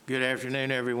Good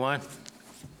afternoon, everyone.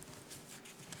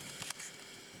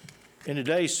 In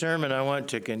today's sermon, I want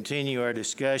to continue our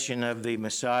discussion of the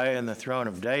Messiah and the throne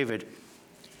of David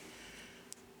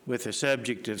with the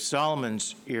subject of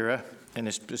Solomon's era,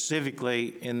 and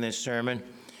specifically in this sermon,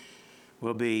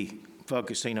 we'll be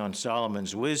focusing on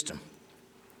Solomon's wisdom.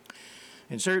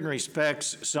 In certain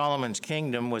respects, Solomon's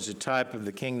kingdom was a type of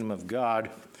the kingdom of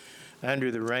God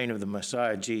under the reign of the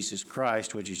Messiah, Jesus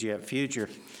Christ, which is yet future.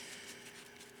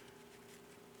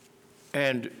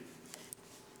 And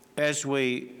as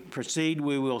we proceed,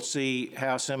 we will see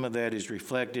how some of that is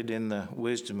reflected in the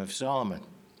wisdom of Solomon.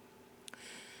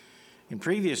 In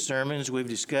previous sermons, we've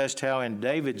discussed how in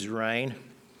David's reign,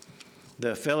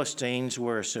 the Philistines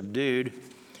were subdued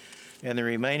and the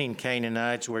remaining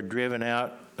Canaanites were driven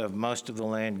out of most of the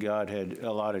land God had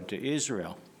allotted to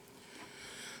Israel.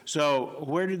 So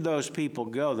where did those people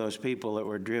go, those people that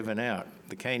were driven out,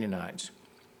 the Canaanites?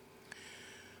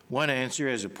 One answer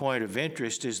as a point of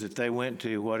interest is that they went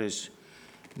to what is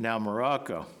now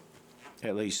Morocco,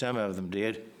 at least some of them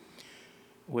did,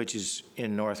 which is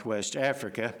in northwest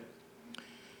Africa.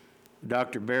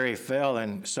 Dr. Barry Fell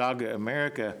in Saga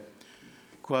America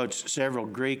quotes several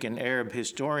Greek and Arab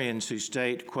historians who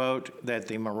state, quote, that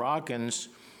the Moroccans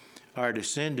are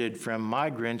descended from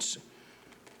migrants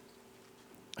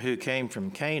who came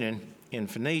from Canaan in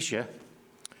Phoenicia,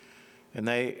 and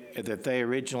that they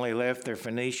originally left their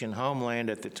Phoenician homeland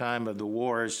at the time of the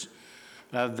wars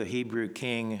of the Hebrew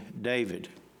king David.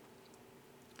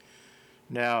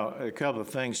 Now, a couple of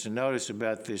things to notice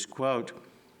about this quote,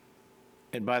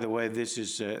 and by the way, this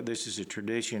is a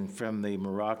tradition from the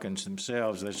Moroccans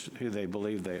themselves. That's who they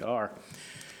believe they are.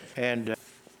 And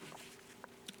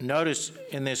notice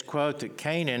in this quote that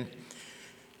Canaan,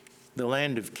 the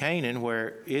land of Canaan,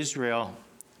 where Israel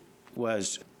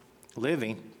was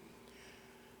living,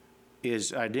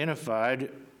 is identified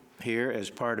here as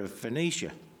part of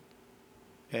Phoenicia.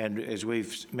 And as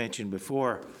we've mentioned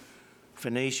before,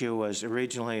 Phoenicia was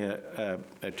originally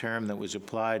a term that was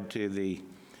applied to the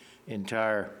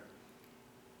entire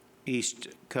east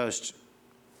coast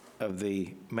of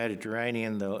the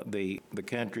Mediterranean, the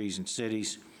countries and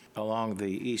cities along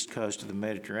the east coast of the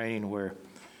Mediterranean where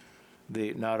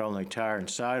not only Tyre and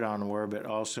Sidon were, but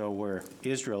also where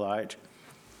Israelite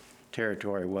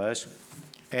territory was.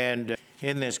 And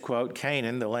in this quote,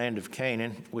 Canaan, the land of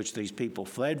Canaan, which these people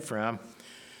fled from,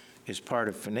 is part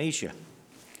of Phoenicia.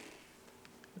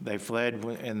 They fled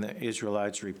and the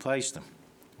Israelites replaced them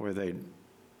where they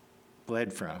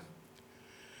fled from.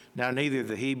 Now, neither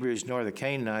the Hebrews nor the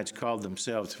Canaanites called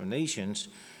themselves Phoenicians,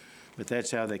 but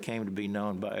that's how they came to be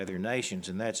known by other nations,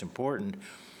 and that's important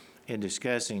in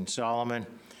discussing Solomon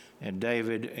and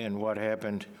David and what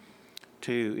happened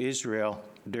to Israel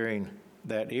during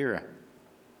that era.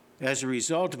 As a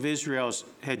result of Israel's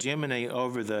hegemony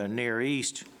over the Near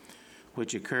East,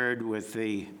 which occurred with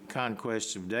the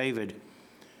conquests of David,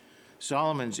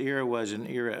 Solomon's era was an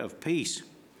era of peace.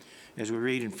 As we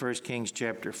read in 1 Kings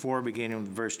chapter 4, beginning with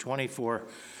verse 24,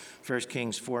 1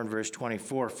 Kings 4 and verse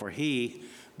 24, for he,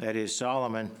 that is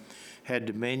Solomon, had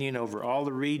dominion over all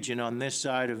the region on this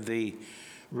side of the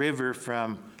river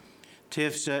from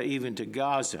Tifsa even to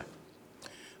Gaza.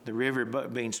 The river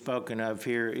being spoken of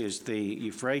here is the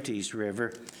Euphrates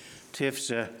River.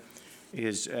 Tifsa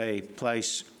is a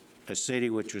place, a city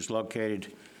which was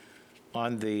located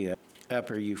on the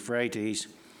upper Euphrates.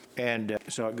 And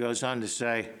so it goes on to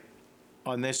say,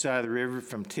 on this side of the river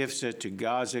from Tifsa to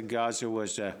Gaza, Gaza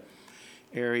was an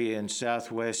area in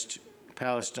southwest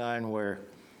Palestine where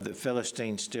the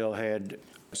Philistines still had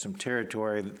some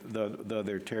territory, though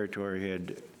their territory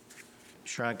had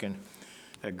shrunken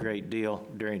a great deal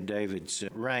during David's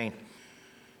reign.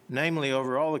 Namely,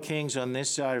 over all the kings on this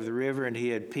side of the river, and he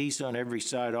had peace on every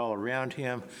side all around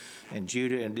him, and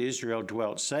Judah and Israel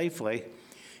dwelt safely,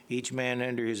 each man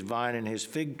under his vine and his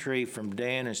fig tree from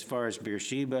Dan as far as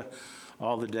Beersheba,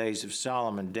 all the days of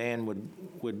Solomon. Dan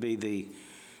would be the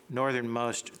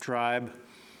northernmost tribe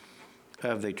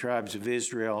of the tribes of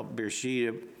Israel.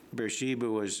 Beersheba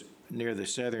was near the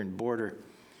southern border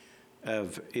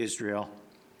of Israel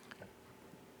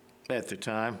at the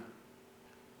time.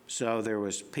 So there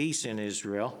was peace in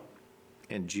Israel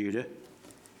and Judah.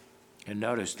 And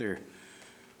notice there,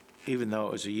 even though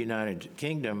it was a united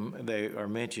kingdom, they are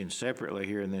mentioned separately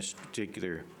here in this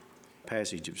particular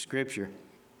passage of Scripture.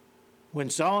 When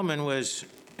Solomon was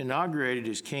inaugurated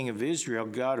as king of Israel,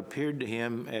 God appeared to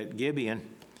him at Gibeon,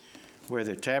 where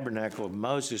the tabernacle of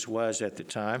Moses was at the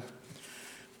time.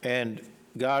 And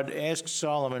God asked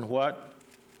Solomon what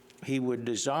he would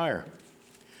desire.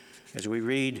 As we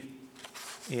read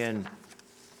in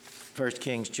 1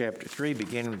 Kings chapter 3,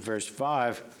 beginning with verse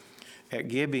 5. At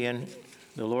Gibeon,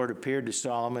 the Lord appeared to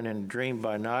Solomon in a dream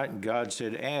by night, and God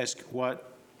said, "Ask,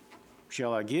 what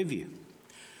shall I give you?"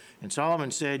 And Solomon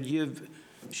said, "You've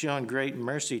shown great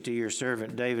mercy to your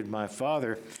servant David my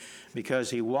father, because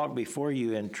he walked before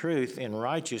you in truth, in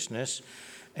righteousness,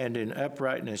 and in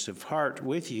uprightness of heart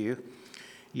with you.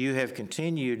 You have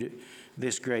continued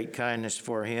this great kindness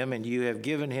for him, and you have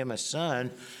given him a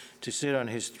son to sit on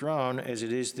his throne as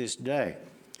it is this day.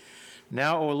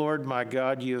 Now, O Lord my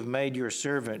God, you have made your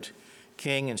servant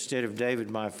king instead of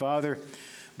David my father,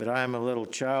 but I am a little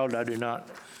child. I do not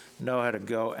know how to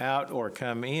go out or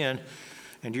come in,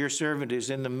 and your servant is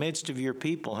in the midst of your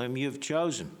people, whom you have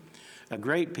chosen, a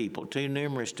great people, too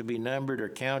numerous to be numbered or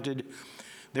counted.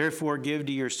 Therefore give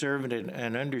to your servant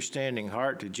an understanding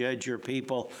heart to judge your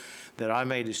people, that I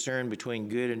may discern between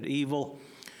good and evil.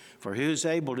 For who is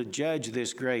able to judge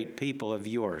this great people of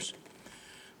yours?"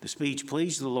 The speech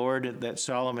pleased the Lord that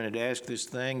Solomon had asked this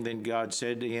thing. Then God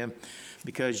said to him,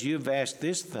 "Because you have asked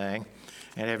this thing,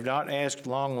 and have not asked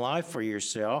long life for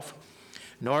yourself,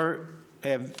 nor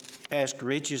have asked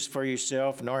riches for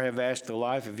yourself, nor have asked the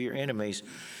life of your enemies,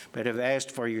 but have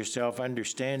asked for yourself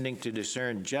understanding to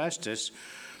discern justice,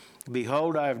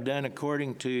 behold, I have done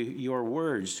according to your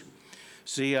words.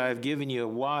 See, I have given you a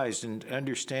wise and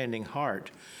understanding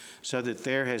heart, so that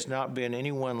there has not been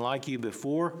anyone like you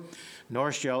before,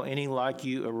 nor shall any like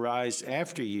you arise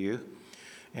after you.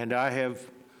 And I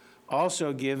have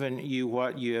also given you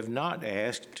what you have not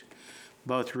asked,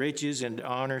 both riches and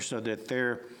honor, so that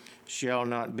there shall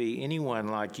not be anyone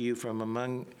like you from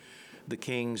among the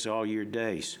kings all your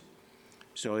days.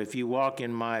 So if you walk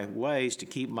in my ways to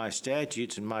keep my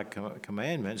statutes and my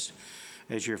commandments,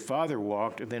 as your father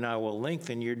walked, then I will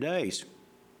lengthen your days."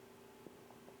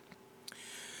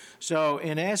 So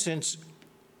in essence,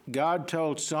 God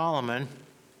told Solomon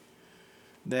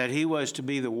that he was to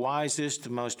be the wisest, the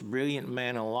most brilliant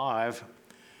man alive,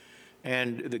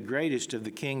 and the greatest of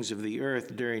the kings of the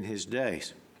earth during his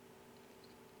days.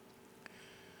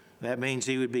 That means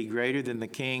he would be greater than the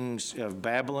kings of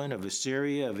Babylon, of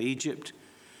Assyria, of Egypt,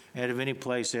 and of any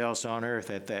place else on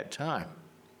earth at that time.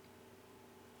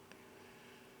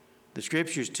 The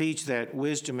scriptures teach that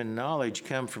wisdom and knowledge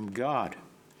come from God.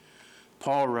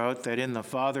 Paul wrote that in the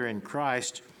Father in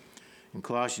Christ, in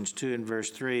Colossians 2 and verse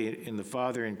 3, in the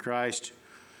Father in Christ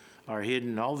are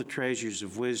hidden all the treasures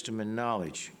of wisdom and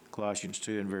knowledge, Colossians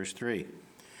 2 and verse 3.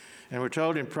 And we're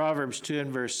told in Proverbs 2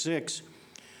 and verse 6,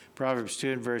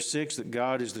 that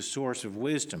God is the source of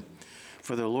wisdom.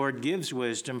 For the Lord gives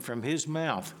wisdom, from his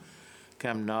mouth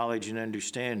come knowledge and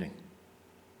understanding.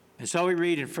 And so we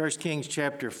read in 1 Kings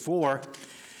chapter 4,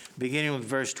 beginning with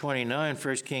verse 29,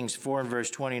 1 Kings 4 and verse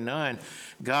 29,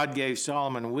 God gave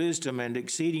Solomon wisdom and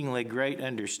exceedingly great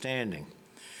understanding,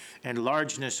 and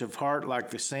largeness of heart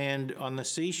like the sand on the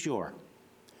seashore.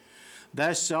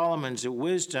 Thus Solomon's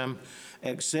wisdom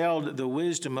excelled the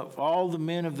wisdom of all the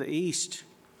men of the East,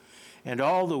 and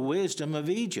all the wisdom of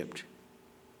Egypt.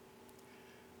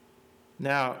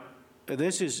 Now,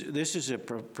 this is a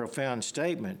profound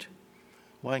statement.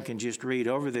 One can just read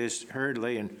over this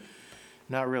hurriedly and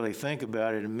not really think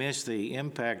about it and miss the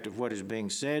impact of what is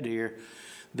being said here.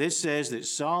 This says that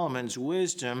Solomon's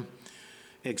wisdom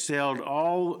excelled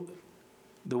all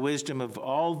the wisdom of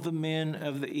all the men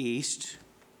of the East.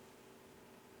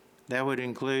 That would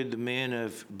include the men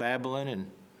of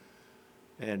Babylon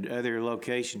and other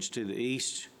locations to the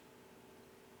east,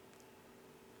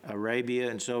 Arabia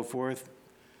and so forth.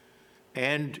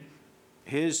 And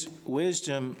his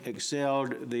wisdom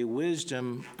excelled the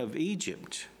wisdom of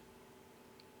Egypt.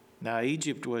 Now,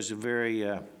 Egypt was a very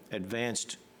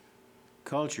advanced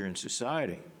culture and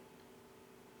society,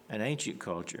 an ancient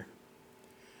culture,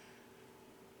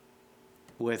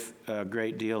 with a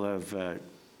great deal of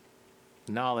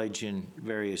knowledge in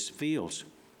various fields.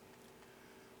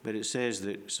 But it says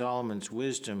that Solomon's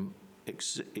wisdom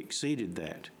exceeded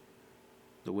that,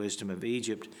 the wisdom of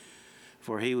Egypt,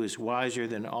 for he was wiser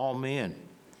than all men,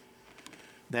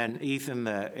 than Ethan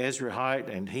the Ezrahite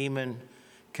and Heman,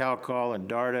 Calcol and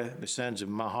Darda, the sons of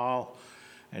Mahal,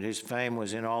 and his fame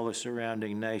was in all the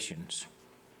surrounding nations.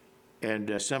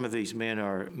 And some of these men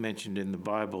are mentioned in the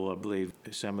Bible. I believe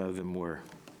some of them were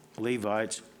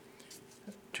Levites,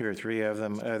 2 or 3 of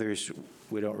them. Others,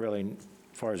 we don't really,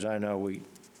 as far as I know, we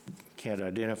can't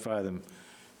identify them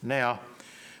now.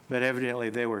 But evidently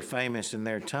they were famous in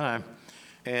their time.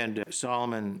 And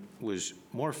Solomon was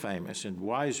more famous and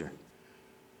wiser.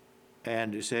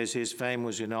 And it says his fame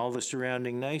was in all the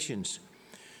surrounding nations.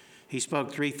 He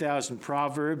spoke 3,000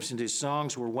 proverbs, and his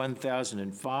songs were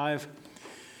 1,005.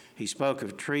 He spoke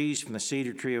of trees, from the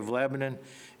cedar tree of Lebanon,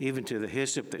 even to the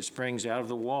hyssop that springs out of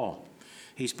the wall.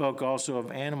 He spoke also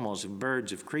of animals, of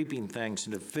birds, of creeping things,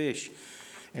 and of fish,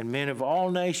 and men of all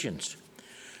nations.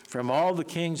 From all the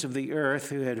kings of the earth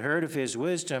who had heard of his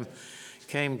wisdom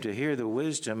came to hear the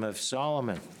wisdom of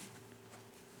Solomon.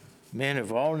 Men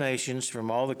of all nations, from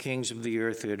all the kings of the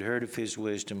earth who had heard of his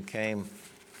wisdom came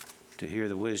to hear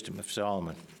the wisdom of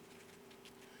Solomon.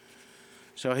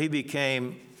 So he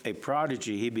became a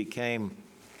prodigy. He became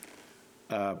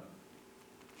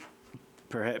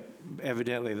perhaps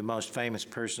evidently the most famous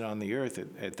person on the earth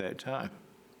at that time,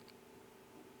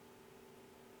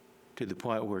 to the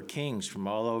point where kings from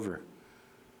all over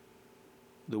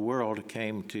the world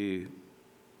came to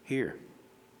hear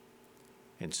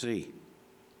and see.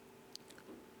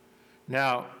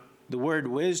 Now, the word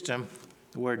wisdom,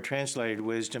 the word translated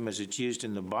wisdom as it's used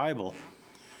in the Bible,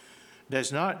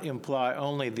 does not imply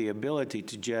only the ability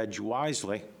to judge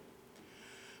wisely,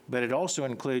 but it also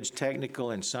includes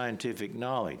technical and scientific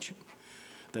knowledge,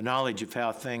 the knowledge of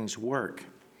how things work,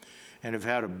 and of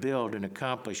how to build and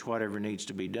accomplish whatever needs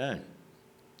to be done.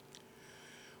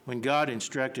 When God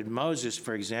instructed Moses,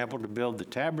 for example, to build the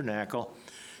tabernacle,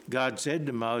 God said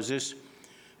to Moses,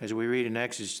 as we read in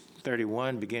Exodus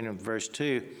 31, beginning with verse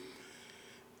 2,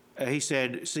 he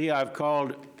said, "See, I've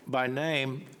called by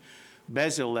name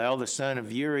Bezalel, the son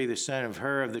of Uri, the son of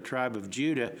Hur of the tribe of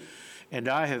Judah, and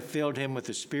I have filled him with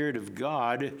the Spirit of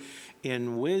God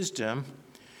in wisdom,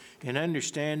 in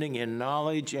understanding, in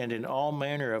knowledge, and in all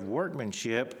manner of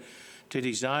workmanship, to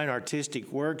design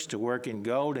artistic works, to work in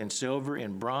gold and silver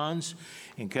and bronze,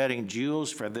 in cutting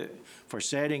jewels for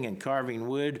setting and carving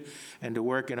wood, and to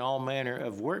work in all manner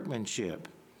of workmanship.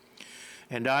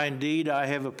 And I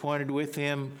have appointed with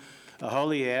him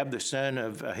Aholiab, the son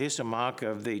of Ahisamach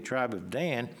of the tribe of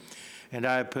Dan, and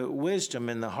I have put wisdom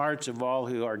in the hearts of all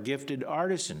who are gifted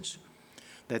artisans,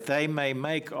 that they may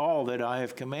make all that I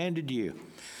have commanded you."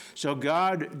 So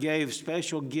God gave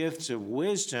special gifts of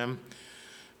wisdom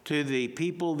to the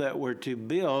people that were to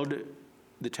build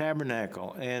the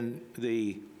tabernacle and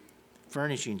the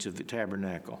furnishings of the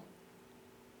tabernacle.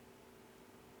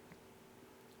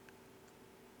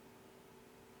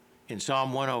 In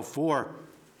Psalm 104,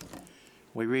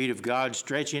 we read of God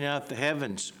stretching out the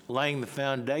heavens, laying the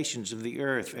foundations of the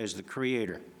earth as the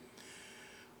creator.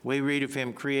 We read of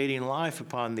him creating life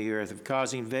upon the earth, of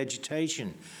causing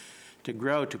vegetation to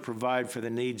grow to provide for the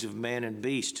needs of man and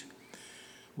beast.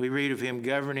 We read of him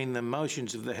governing the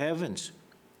motions of the heavens.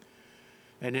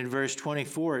 And in verse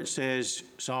 24, it says,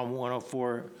 Psalm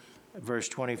 104, verse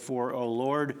 24, "O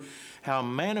Lord, how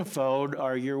manifold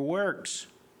are your works!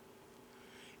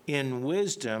 In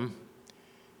wisdom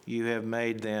you have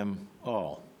made them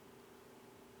all."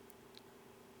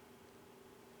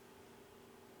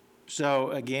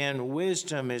 So again,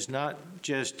 wisdom is not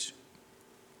just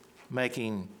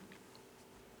making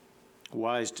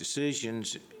wise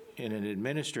decisions in an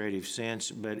administrative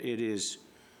sense, but it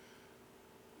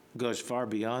goes far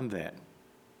beyond that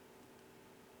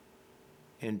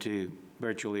into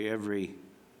virtually every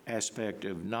aspect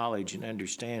of knowledge and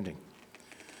understanding.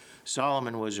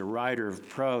 Solomon was a writer of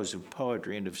prose, of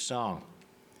poetry, and of song.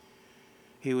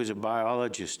 He was a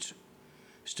biologist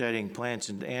studying plants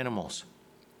and animals.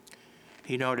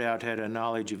 He no doubt had a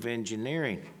knowledge of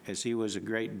engineering, as he was a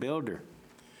great builder.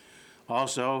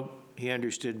 Also, he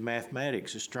understood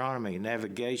mathematics, astronomy,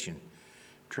 navigation,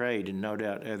 trade, and no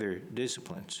doubt other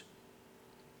disciplines.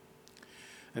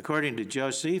 According to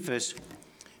Josephus,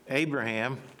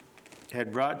 Abraham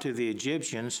had brought to the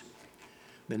Egyptians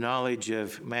the knowledge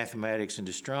of mathematics and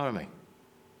astronomy.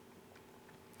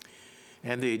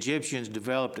 And the Egyptians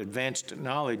developed advanced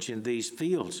knowledge in these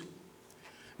fields,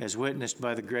 as witnessed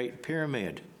by the Great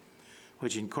Pyramid,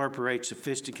 which incorporates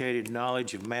sophisticated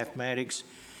knowledge of mathematics,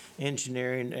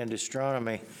 engineering, and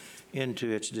astronomy into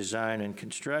its design and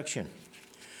construction.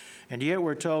 And yet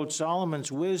we're told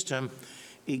Solomon's wisdom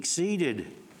exceeded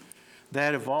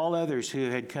that of all others who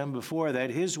had come before, that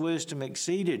his wisdom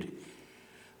exceeded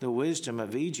the wisdom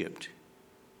of Egypt,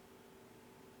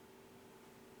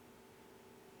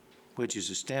 which is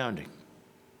astounding.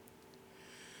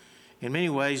 In many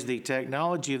ways, the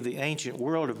technology of the ancient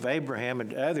world of Abraham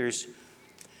and others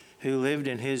who lived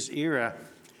in his era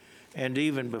and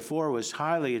even before was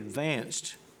highly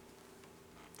advanced,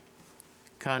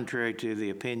 contrary to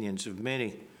the opinions of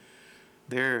many.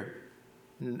 Their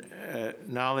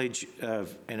knowledge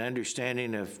of and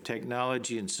understanding of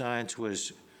technology and science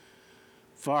was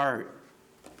far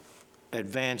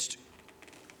advanced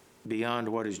beyond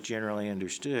what is generally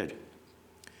understood.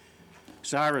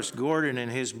 Cyrus Gordon, in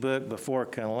his book Before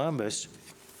Columbus,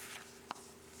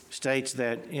 states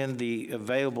that in the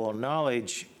available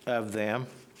knowledge of them,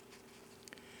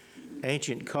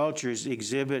 ancient cultures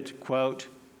exhibit, quote,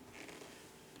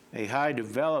 a high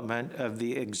development of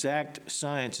the exact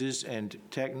sciences and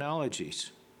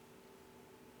technologies.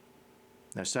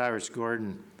 Now, Cyrus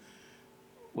Gordon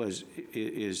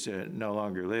is no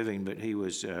longer living, but he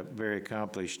was a very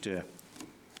accomplished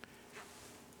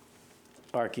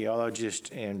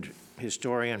archaeologist and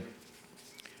historian.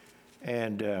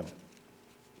 And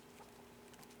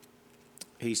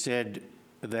he said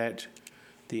that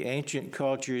the ancient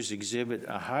cultures exhibit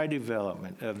a high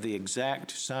development of the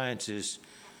exact sciences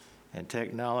and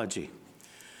technology.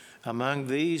 Among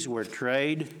these were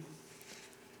trade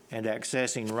and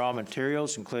accessing raw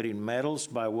materials, including metals,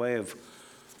 by way of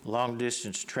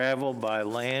long-distance travel by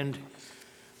land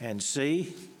and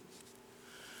sea.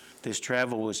 This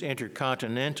travel was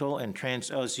intercontinental and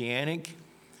transoceanic,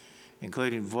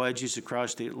 including voyages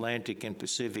across the Atlantic and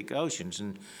Pacific Oceans.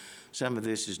 And some of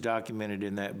this is documented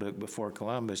in that book, Before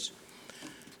Columbus,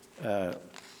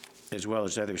 as well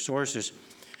as other sources.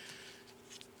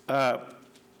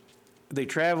 The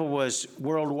travel was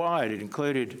worldwide. It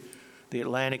included the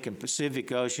Atlantic and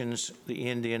Pacific Oceans, the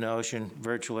Indian Ocean.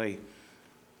 Virtually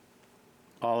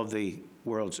all of the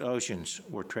world's oceans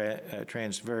were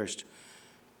transversed,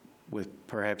 with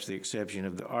perhaps the exception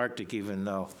of the Arctic, even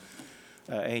though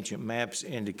ancient maps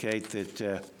indicate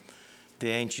that the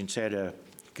ancients had a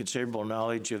considerable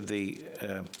knowledge of the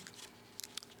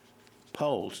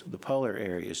poles, the polar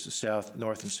areas, the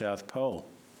North and South Pole,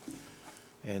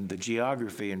 and the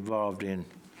geography involved in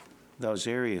those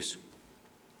areas.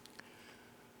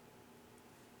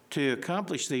 To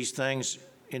accomplish these things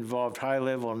involved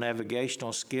high-level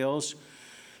navigational skills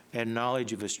and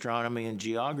knowledge of astronomy and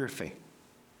geography.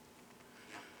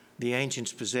 The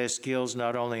ancients possessed skills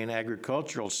not only in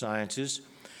agricultural sciences,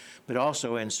 but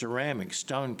also in ceramics,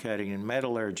 stone cutting, and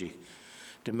metallurgy,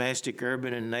 domestic,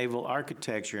 urban, and naval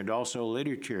architecture, and also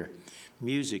literature,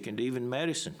 music, and even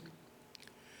medicine.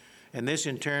 And this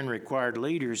in turn required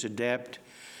leaders adept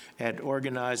at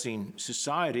organizing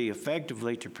society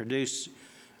effectively to produce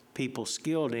people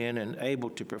skilled in and able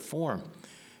to perform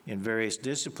in various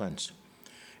disciplines.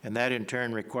 And that in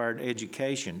turn required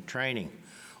education, training,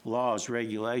 laws,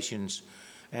 regulations,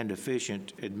 and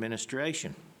efficient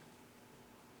administration.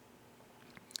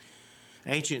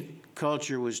 Ancient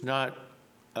culture was not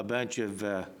a bunch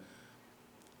of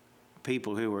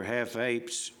people who were half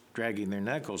apes dragging their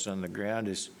knuckles on the ground,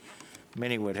 as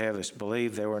many would have us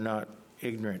believe. They were not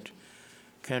ignorant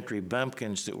country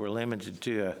bumpkins that were limited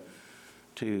to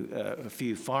a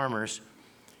few farmers.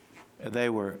 They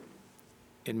were,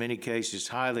 in many cases,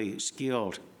 highly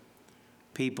skilled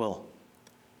people,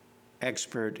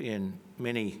 expert in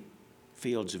many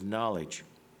fields of knowledge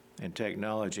and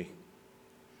technology.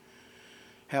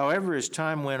 However, as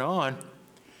time went on,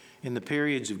 in the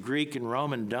periods of Greek and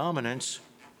Roman dominance,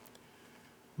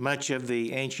 much of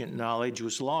the ancient knowledge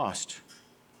was lost.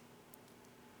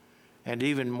 And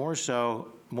even more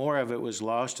so, more of it was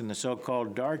lost in the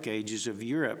so-called Dark Ages of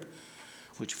Europe,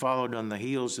 which followed on the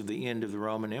heels of the end of the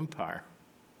Roman Empire.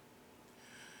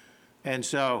 And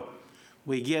so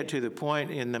we get to the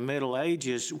point in the Middle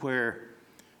Ages where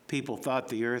people thought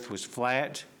the earth was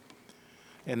flat,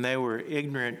 and they were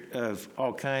ignorant of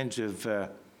all kinds of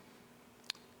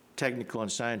technical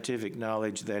and scientific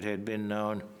knowledge that had been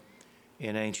known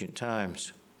in ancient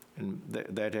times, and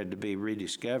that had to be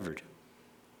rediscovered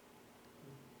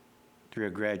through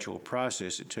a gradual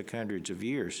process. It took hundreds of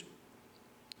years.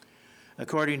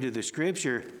 According to the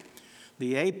scripture,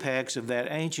 the apex of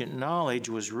that ancient knowledge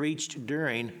was reached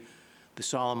during the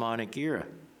Solomonic era.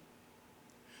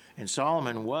 And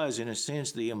Solomon was, in a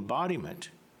sense, the embodiment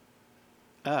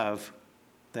of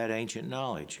that ancient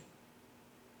knowledge.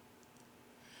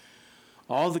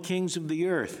 All the kings of the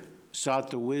earth sought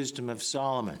the wisdom of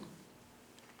Solomon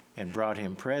and brought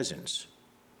him presents.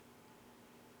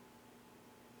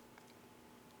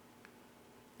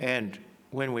 And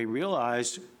when we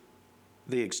realize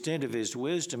the extent of his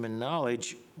wisdom and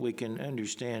knowledge, we can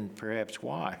understand perhaps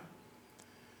why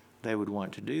they would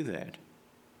want to do that.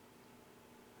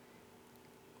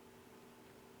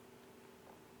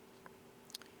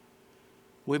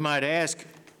 We might ask,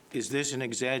 is this an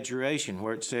exaggeration,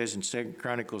 where it says in 2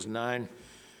 Chronicles 9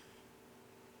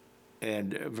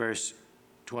 and verse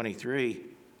 23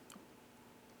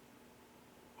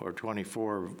 or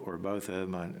 24, or both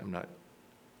of them?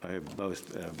 I have both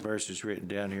verses written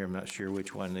down here. I'm not sure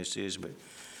which one this is, but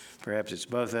perhaps it's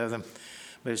both of them.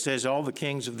 But it says, all the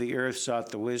kings of the earth sought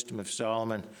the wisdom of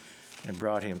Solomon and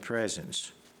brought him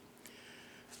presents.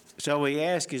 So we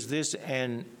ask, is this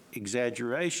an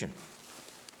exaggeration?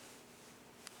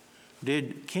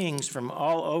 did kings from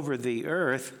all over the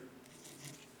earth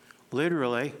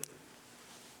literally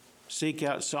seek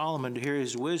out Solomon to hear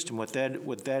his wisdom. Would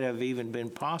that have even been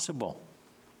possible?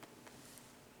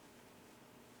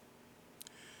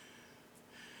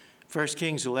 1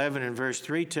 Kings 11 and verse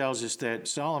 3 tells us that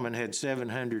Solomon had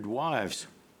 700 wives.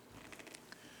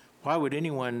 Why would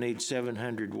anyone need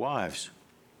 700 wives?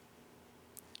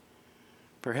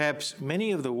 Perhaps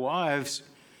many of the wives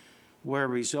were a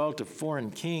result of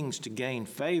foreign kings to gain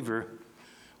favor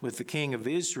with the king of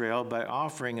Israel by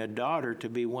offering a daughter to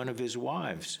be one of his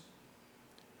wives,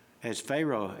 as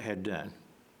Pharaoh had done.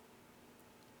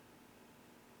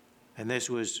 And this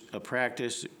was a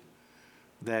practice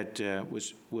that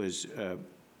was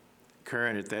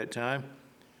current at that time,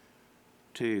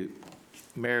 to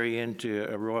marry into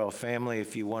a royal family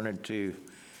if you wanted to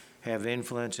have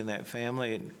influence in that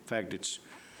family. In fact, it's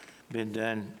been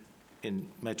done in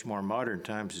much more modern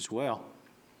times as well.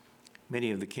 Many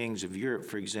of the kings of Europe,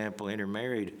 for example,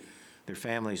 intermarried. Their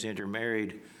families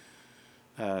intermarried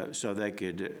so they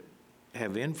could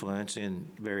have influence in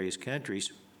various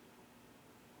countries.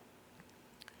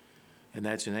 And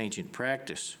that's an ancient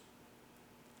practice.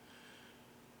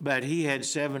 But he had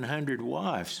 700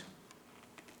 wives.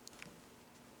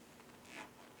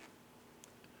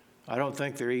 I don't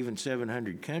think there are even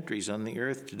 700 countries on the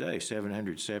earth today,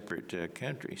 700 separate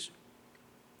countries.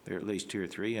 There are at least 200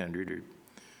 or 300, or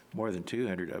more than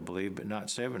 200, I believe, but not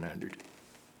 700.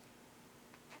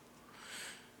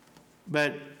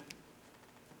 But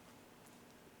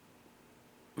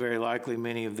very likely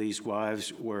many of these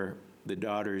wives were the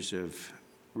daughters of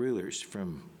rulers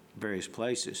from various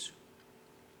places.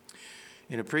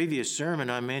 In a previous sermon,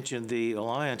 I mentioned the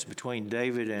alliance between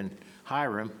David and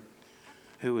Hiram,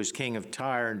 who was king of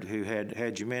Tyre and who had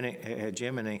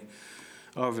hegemony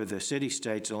over the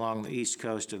city-states along the east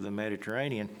coast of the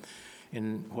Mediterranean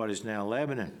in what is now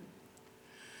Lebanon.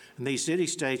 And these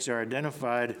city-states are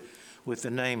identified with the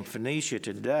name Phoenicia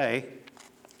today,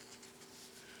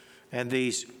 and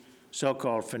these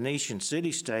so-called Phoenician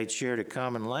city-states shared a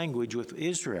common language with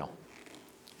Israel.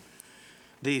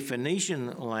 The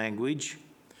Phoenician language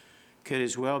could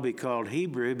as well be called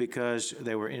Hebrew because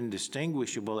they were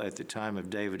indistinguishable at the time of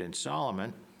David and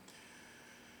Solomon.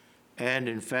 And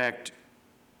in fact,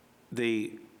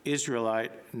 the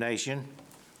Israelite nation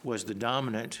was the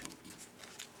dominant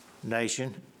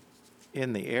nation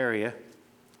in the area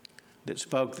that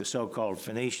spoke the so-called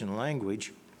Phoenician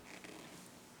language.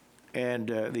 And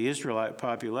the Israelite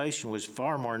population was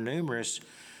far more numerous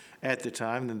at the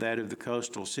time than that of the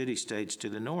coastal city-states to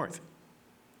the north.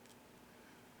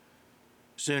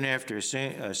 Soon after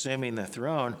assuming the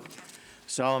throne,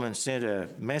 Solomon sent a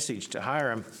message to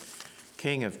Hiram,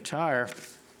 king of Tyre.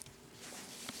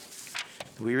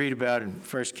 We read about in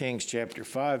 1 Kings chapter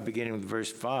 5, beginning with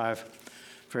verse 5.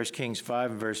 1 Kings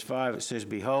 5 and verse 5, it says,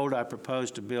 "Behold, I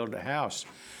propose to build a house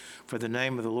for the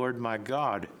name of the Lord my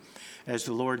God, as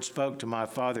the Lord spoke to my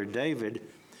father David,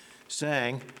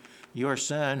 saying, your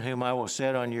son, whom I will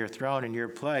set on your throne in your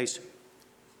place,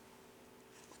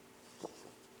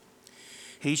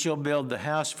 he shall build the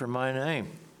house for my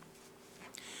name.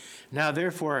 Now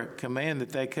therefore command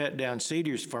that they cut down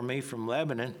cedars for me from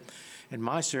Lebanon, and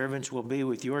my servants will be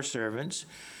with your servants,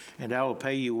 and I will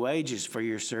pay you wages for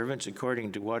your servants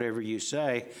according to whatever you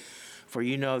say. For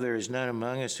you know there is none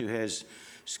among us who has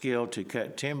skill to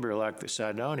cut timber like the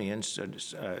Sidonians." So,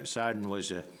 Sidon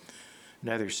was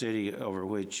another city over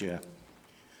which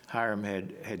Hiram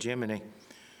had hegemony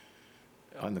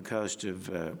on the coast of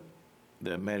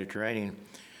the Mediterranean.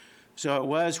 "So it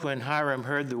was when Hiram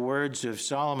heard the words of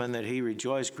Solomon that he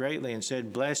rejoiced greatly and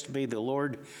said, Blessed be the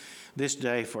Lord this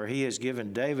day, for he has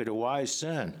given David a wise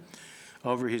son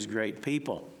over his great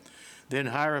people. Then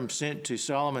Hiram sent to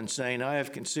Solomon, saying, I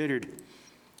have considered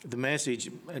the message."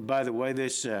 And by the way,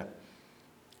 this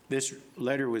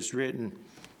letter was written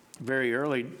very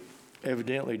early,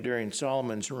 evidently during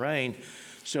Solomon's reign.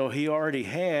 So he already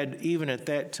had, even at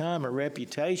that time, a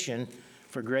reputation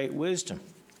for great wisdom.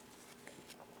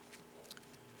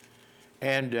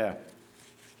 And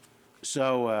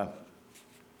so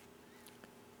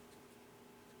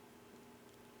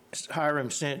Hiram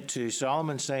sent to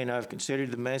Solomon, saying, I've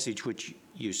considered the message which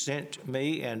you sent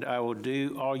me, and I will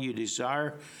do all you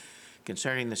desire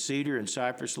concerning the cedar and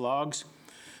cypress logs.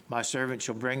 My servant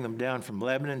shall bring them down from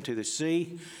Lebanon to the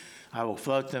sea. I will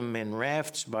float them in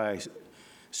rafts by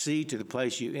sea to the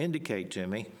place you indicate to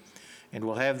me, and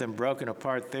will have them broken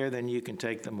apart there. Then you can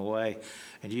take them away,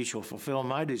 and you shall fulfill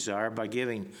my desire by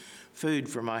giving food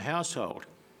for my household.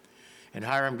 And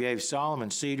Hiram gave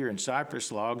Solomon cedar and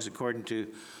cypress logs according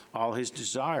to all his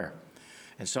desire.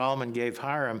 And Solomon gave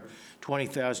Hiram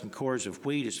 20,000 cores of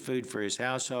wheat as food for his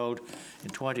household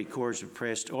and 20 cores of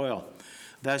pressed oil.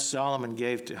 Thus Solomon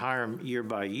gave to Hiram year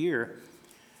by year.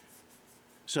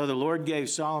 So the Lord gave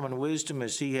Solomon wisdom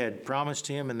as he had promised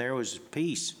him, and there was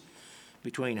peace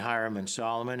between Hiram and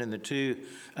Solomon, and the two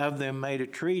of them made a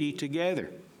treaty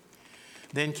together.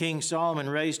 Then King Solomon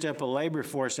raised up a labor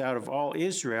force out of all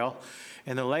Israel,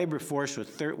 and the labor force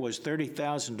was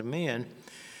 30,000 men,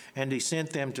 and he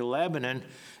sent them to Lebanon,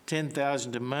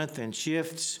 10,000 a month in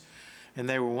shifts, and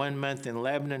they were 1 month in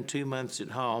Lebanon, 2 months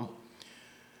at home.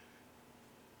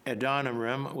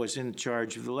 Adoniram was in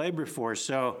charge of the labor force.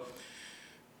 So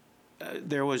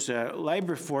there was a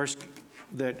labor force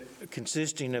that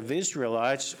consisting of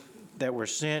Israelites that were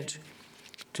sent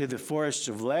to the forests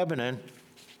of Lebanon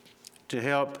to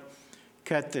help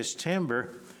cut this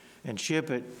timber and ship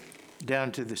it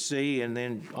down to the sea and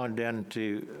then on down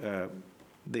to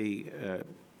the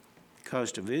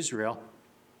coast of Israel.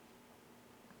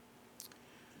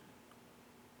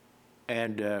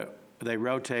 And they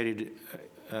rotated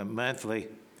monthly,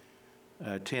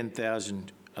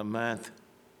 10,000 a month,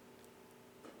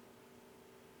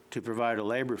 to provide a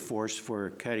labor force for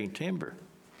cutting timber.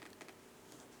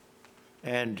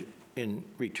 And in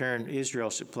return,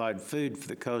 Israel supplied food for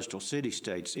the coastal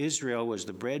city-states. Israel was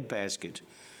the breadbasket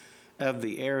of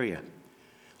the area.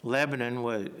 Lebanon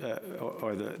was,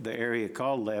 or the area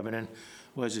called Lebanon,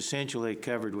 was essentially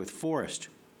covered with forest.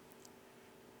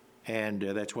 And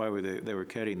that's why they were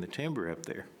cutting the timber up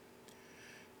there.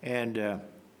 And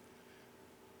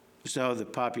so the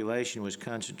population was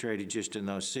concentrated just in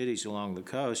those cities along the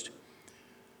coast.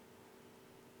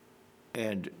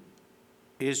 And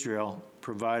Israel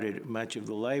provided much of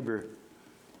the labor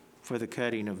for the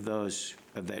cutting of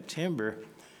that timber,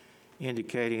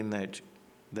 indicating that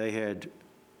they had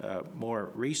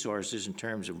more resources in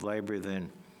terms of labor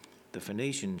than the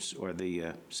Phoenicians or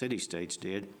the city-states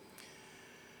did.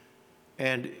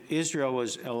 And Israel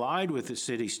was allied with the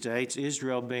city-states,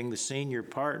 Israel being the senior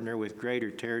partner with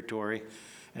greater territory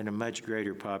and a much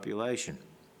greater population.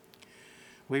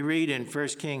 We read in 1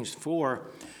 Kings 4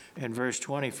 and verse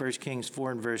 20, 1 Kings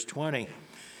 4 and verse 20,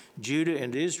 Judah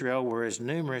and Israel were as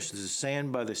numerous as the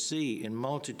sand by the sea in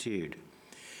multitude,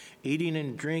 eating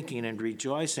and drinking and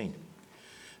rejoicing.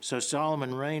 So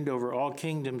Solomon reigned over all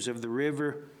kingdoms of the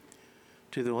river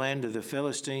to the land of the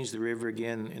Philistines, the river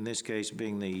again, in this case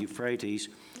being the Euphrates,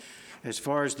 as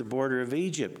far as the border of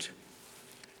Egypt.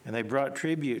 And they brought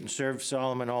tribute and served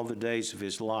Solomon all the days of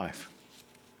his life.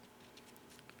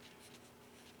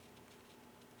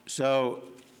 So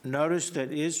notice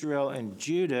that Israel and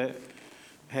Judah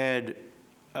had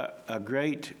a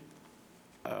great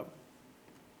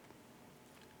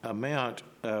amount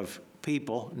of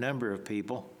people, number of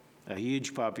people, a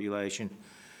huge population,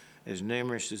 as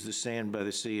numerous as the sand by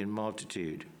the sea in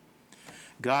multitude.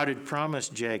 God had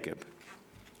promised Jacob,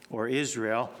 or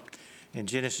Israel, in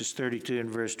Genesis 32 and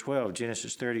verse 12.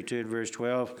 Genesis 32 and verse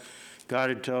 12, God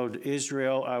had told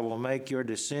Israel, I will make your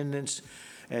descendants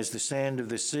as the sand of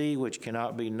the sea, which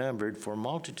cannot be numbered for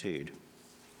multitude.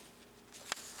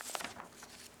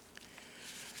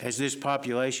 As this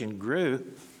population grew,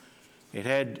 it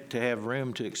had to have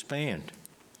room to expand.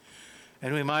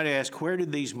 And we might ask, where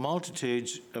did these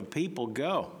multitudes of people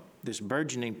go, this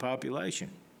burgeoning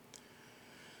population?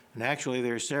 And actually,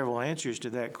 there are several answers to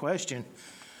that question.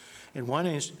 And one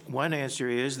answer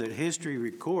is that history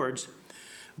records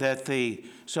that the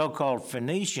so-called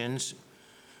Phoenicians,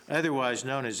 otherwise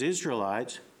known as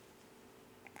Israelites,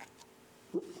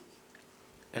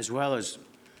 as well as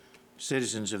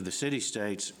citizens of the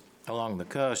city-states along the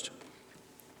coast,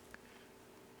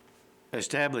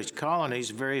 established colonies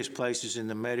in various places in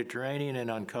the Mediterranean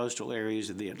and on coastal areas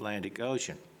of the Atlantic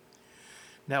Ocean.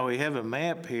 Now we have a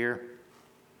map here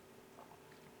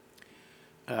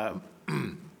on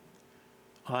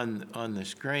the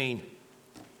screen,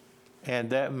 and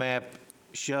that map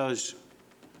shows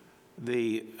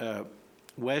the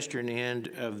western end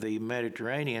of the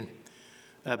Mediterranean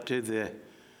up to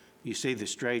you see the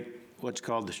strait, what's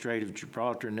called the Strait of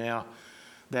Gibraltar now.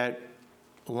 That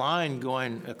line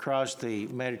going across the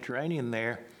Mediterranean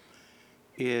there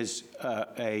is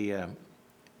a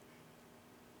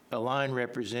line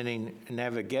representing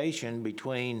navigation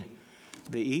between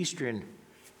the eastern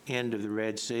end of the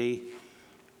Red Sea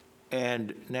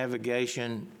and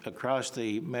navigation across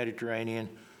the Mediterranean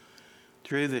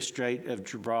through the Strait of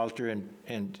Gibraltar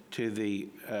and to the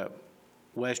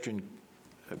western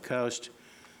coast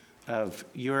of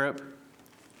Europe,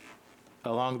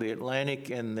 along the Atlantic,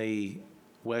 and the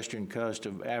western coast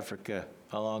of Africa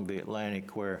along the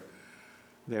Atlantic, where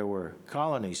there were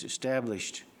colonies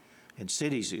established and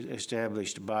cities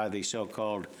established by the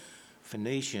so-called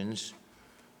Phoenicians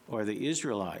or the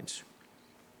Israelites.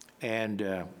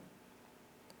 And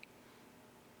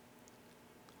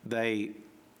they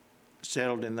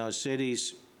settled in those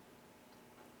cities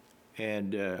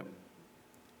and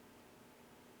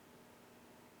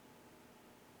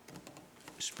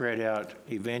spread out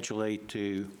eventually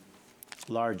to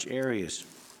large areas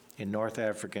in North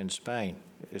Africa and Spain,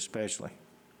 especially.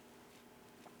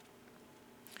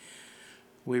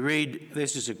 We read,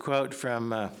 this is a quote from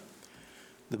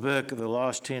the book, The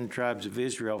Lost 10 Tribes of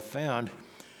Israel Found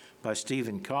by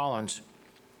Stephen Collins,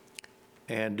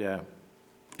 and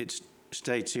it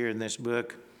states here in this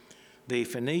book, the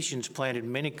Phoenicians planted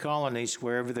many colonies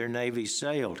wherever their navies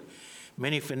sailed.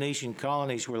 Many Phoenician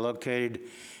colonies were located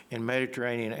in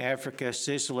Mediterranean Africa,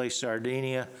 Sicily,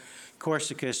 Sardinia,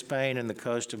 Corsica, Spain, and the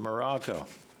coast of Morocco.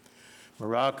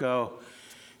 Morocco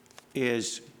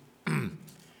is,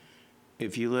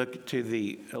 if you look to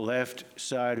the left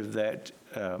side of that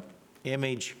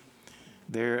image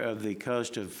there of the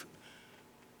coast of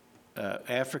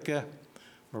Africa,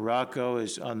 Morocco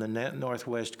is on the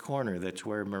northwest corner. That's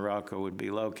where Morocco would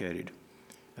be located,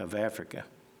 of Africa.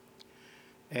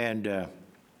 And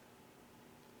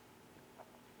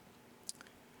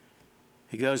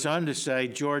he goes on to say,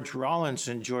 George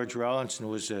Rawlinson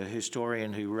was a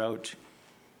historian who wrote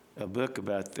a book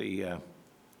about the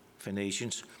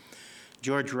Phoenicians.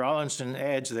 George Rawlinson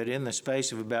adds that in the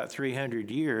space of about 300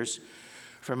 years,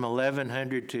 from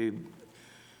 1100 to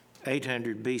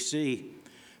 800 BC,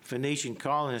 Phoenician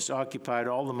colonists occupied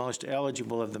all the most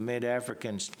eligible of the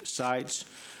mid-African sites,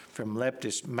 from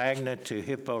Leptis Magna to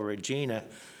Hippo Regina,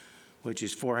 which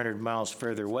is 400 miles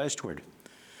further westward.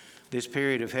 This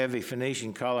period of heavy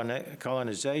Phoenician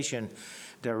colonization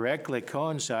directly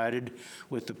coincided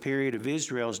with the period of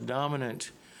Israel's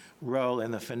dominant role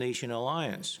in the Phoenician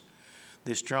alliance.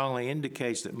 This strongly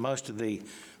indicates that most of the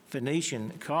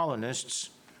Phoenician colonists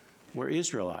were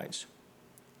Israelites.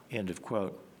 End of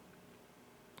quote.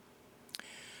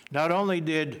 Not only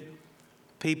did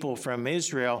people from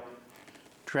Israel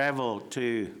travel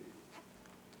to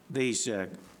these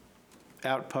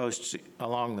outposts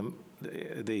along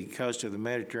the coast of the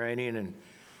Mediterranean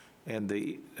and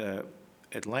the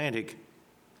Atlantic,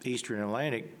 Eastern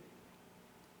Atlantic,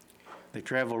 they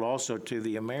traveled also to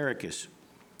the Americas,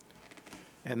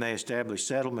 and they established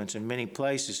settlements in many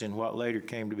places in what later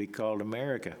came to be called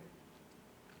America.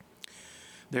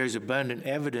 There's abundant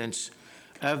evidence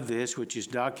of this, which is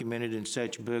documented in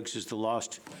such books as The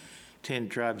Lost 10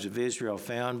 Tribes of Israel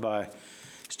Found by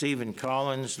Stephen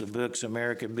Collins, the books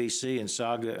America BC and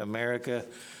Saga America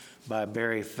by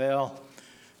Barry Fell,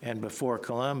 and Before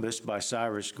Columbus by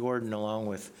Cyrus Gordon, along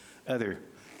with other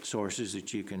sources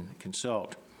that you can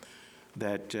consult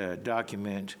that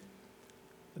document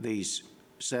these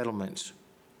settlements.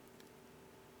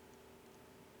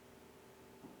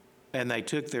 And they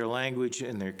took their language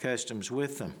and their customs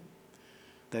with them.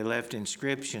 They left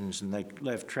inscriptions and they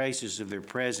left traces of their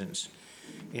presence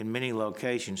in many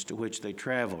locations to which they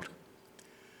traveled.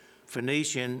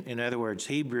 Phoenician, in other words,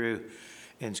 Hebrew,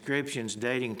 inscriptions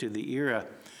dating to the era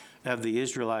of the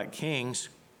Israelite kings,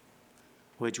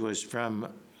 which was from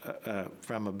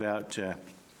about,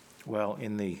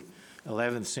 in the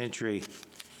 11th century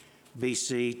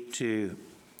BC to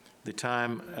the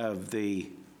time of the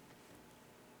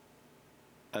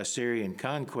Assyrian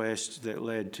conquest that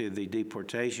led to the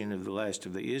deportation of the last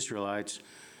of the Israelites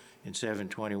in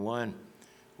 721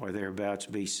 or thereabouts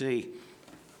BC.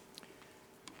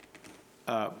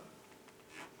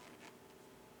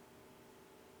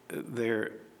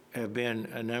 There have been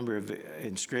a number of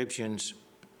inscriptions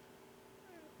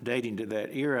dating to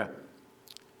that era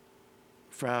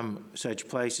from such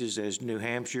places as New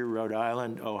Hampshire, Rhode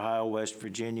Island, Ohio, West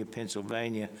Virginia,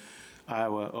 Pennsylvania,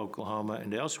 Iowa, Oklahoma,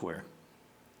 and elsewhere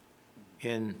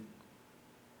in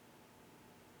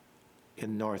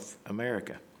North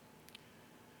America.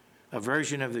 A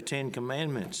version of the Ten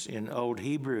Commandments in Old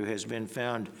Hebrew has been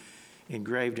found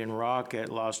engraved in rock at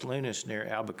Los Lunas near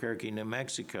Albuquerque, New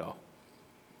Mexico.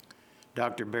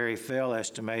 Dr. Barry Fell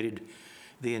estimated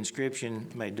the inscription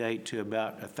may date to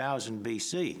about 1000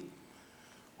 BC,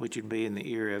 which would be in the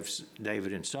era of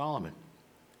David and Solomon.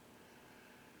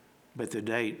 But the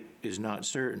date is not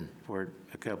certain for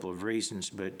a couple of reasons,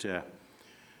 but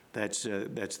that's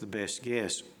the best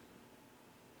guess.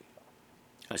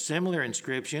 A similar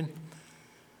inscription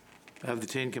of the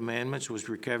Ten Commandments was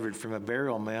recovered from a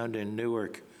burial mound in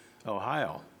Newark,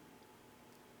 Ohio.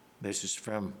 This is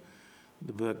from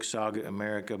the book Saga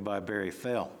America by Barry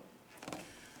Fell.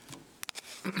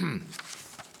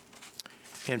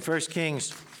 In 1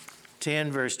 Kings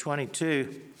 10, verse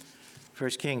 22, 1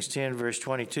 Kings 10, verse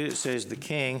 22, it says, the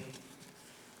king,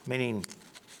 meaning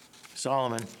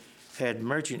Solomon, had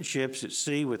merchant ships at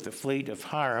sea with the fleet of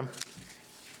Hiram.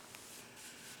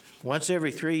 Once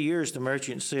every 3 years, the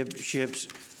merchant ships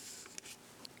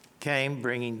came,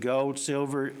 bringing gold,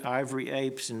 silver, ivory,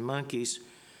 apes, and monkeys.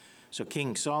 So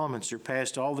King Solomon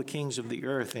surpassed all the kings of the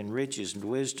earth in riches and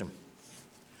wisdom.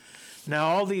 Now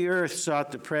all the earth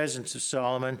sought the presence of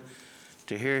Solomon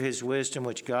to hear his wisdom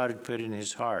which God had put in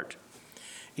his heart.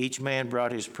 Each man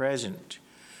brought his present,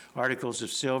 articles of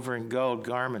silver and gold,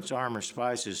 garments, armor,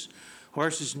 spices,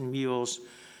 horses and mules,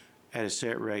 at a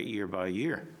set rate year by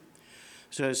year.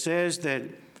 So it says that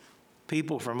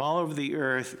people from all over the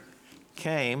earth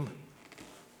came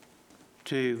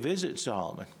to visit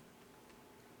Solomon,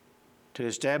 to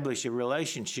establish a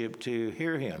relationship, to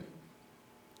hear him,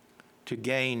 to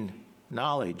gain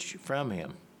knowledge from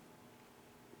him.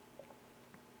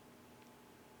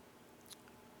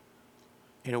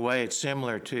 In a way, it's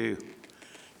similar to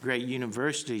great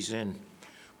universities in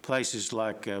places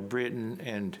like Britain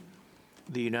and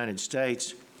the United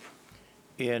States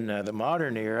in the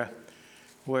modern era,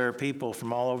 where people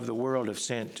from all over the world have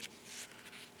sent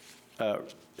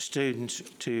students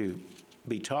to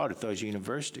be taught at those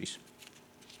universities.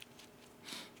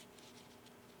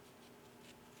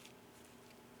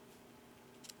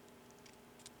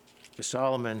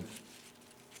 Solomon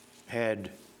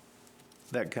had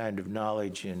that kind of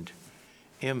knowledge and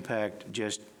impact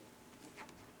just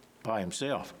by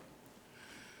himself.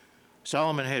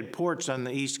 Solomon had ports on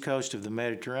the east coast of the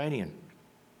Mediterranean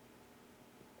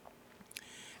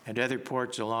and other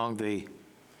ports along the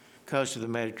coast of the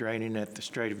Mediterranean at the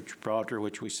Strait of Gibraltar,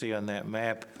 which we see on that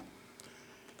map.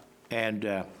 And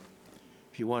if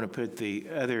you want to put the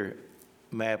other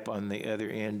map on the other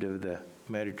end of the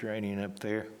Mediterranean up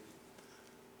there,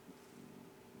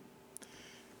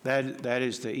 that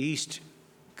is the east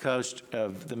coast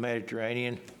of the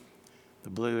Mediterranean, the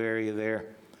blue area there,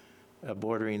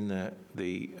 bordering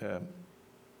the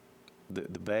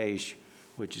beige,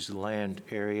 which is the land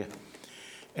area.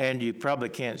 And you probably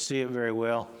can't see it very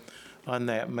well on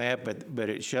that map, but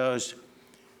it shows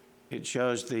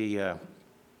the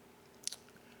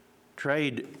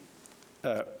trade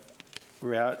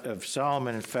route of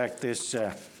Solomon. In fact, this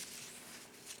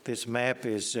map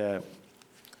is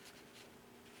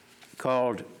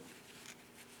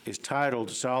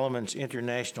titled Solomon's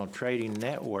International Trading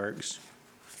Networks.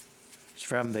 It's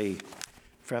from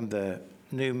the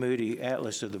New Moody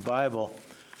Atlas of the Bible,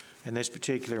 and this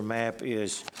particular map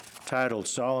is titled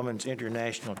Solomon's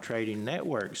International Trading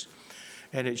Networks,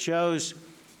 and it shows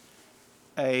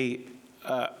a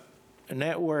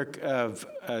network of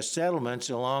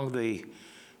settlements along the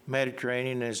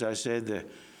Mediterranean, as I said,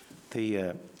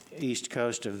 the east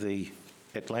coast of the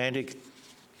Atlantic.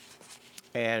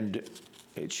 And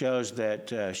it shows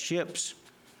that ships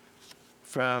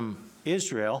from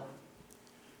Israel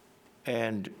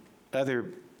and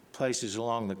other places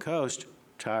along the coast,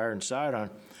 Tyre and Sidon,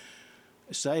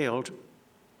 sailed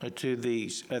to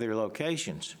these other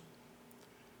locations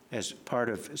as part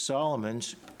of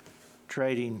Solomon's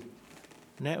trading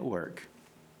network.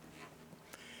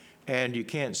 And you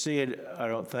can't see it, I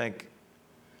don't think,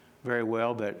 very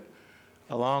well, but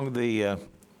along the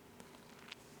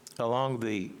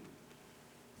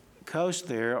coast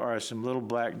there are some little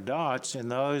black dots,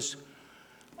 and those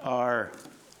are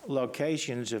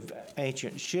locations of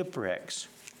ancient shipwrecks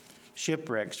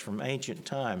from ancient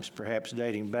times, perhaps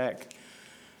dating back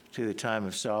to the time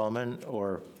of Solomon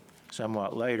or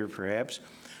somewhat later perhaps.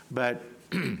 But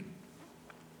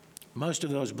most of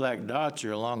those black dots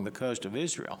are along the coast of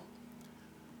Israel.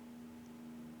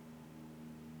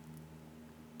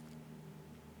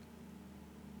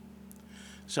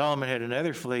 Solomon had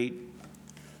another fleet,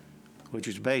 which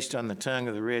was based on the tongue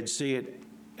of the Red Sea at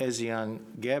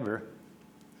Ezion-Geber,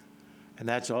 and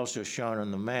that's also shown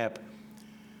on the map.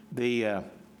 The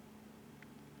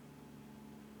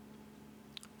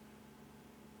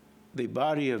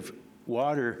body of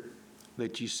water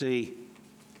that you see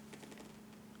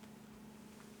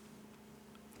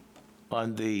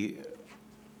on the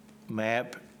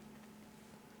map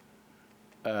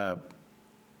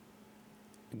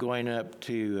going up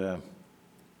to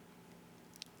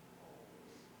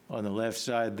on the left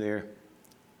side there,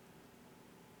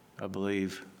 I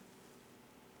believe,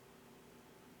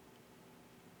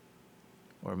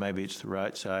 or maybe it's the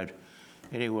right side.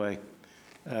 Anyway,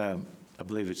 I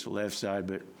believe it's the left side,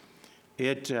 but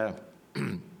it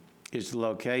is the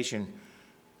location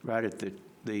right at the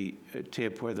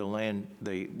tip where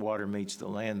the water meets the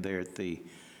land there at the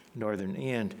northern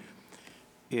end.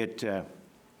 It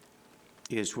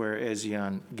is where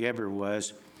Ezion-Geber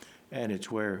was, and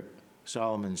it's where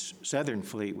Solomon's southern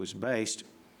fleet was based.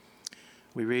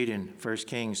 We read in 1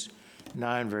 Kings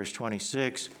 9, verse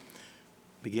 26,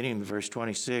 beginning with verse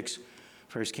 26,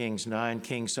 1 Kings 9,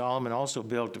 King Solomon also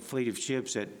built a fleet of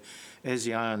ships at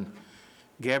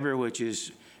Ezion-Geber, which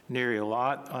is near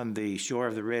Elat on the shore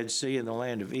of the Red Sea in the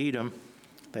land of Edom.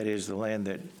 That is the land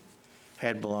that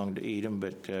had belonged to Edom,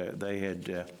 but they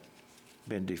had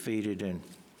been defeated and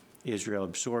Israel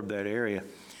absorbed that area.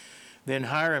 Then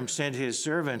Hiram sent his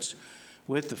servants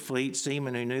with the fleet,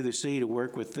 seamen who knew the sea, to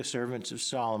work with the servants of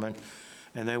Solomon.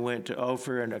 And they went to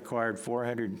Ophir and acquired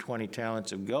 420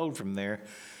 talents of gold from there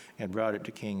and brought it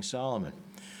to King Solomon.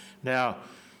 Now,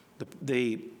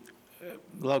 the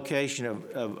location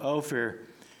of Ophir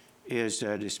is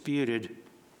disputed,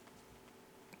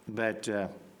 but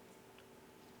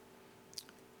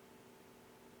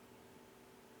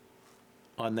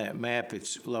on that map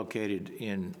it's located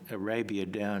in Arabia,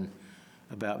 down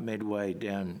about midway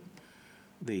down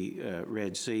the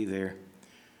Red Sea there,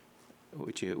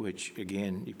 which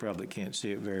again, you probably can't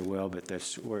see it very well, but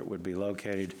that's where it would be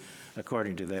located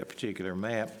according to that particular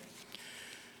map.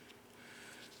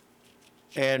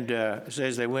 And it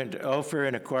says they went to Ophir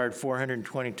and acquired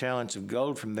 420 talents of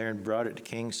gold from there and brought it to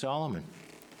King Solomon.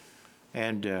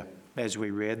 And as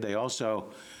we read, they also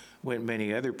went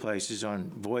many other places on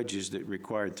voyages that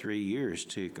required 3 years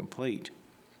to complete.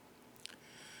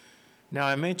 Now,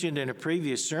 I mentioned in a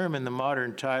previous sermon the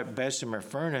modern type Bessemer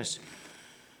furnace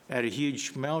at a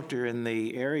huge smelter in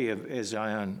the area of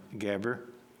Ezion-Geber,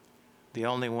 the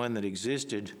only one that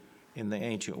existed in the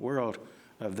ancient world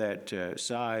of that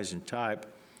size and type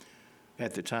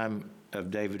at the time of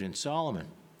David and Solomon.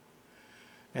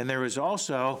 And there was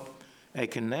also a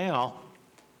canal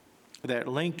that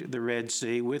linked the Red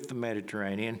Sea with the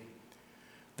Mediterranean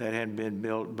that had been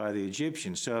built by the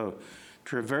Egyptians. So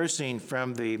traversing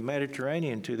from the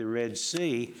Mediterranean to the Red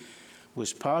Sea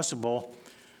was possible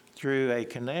through a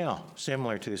canal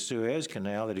similar to the Suez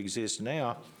Canal that exists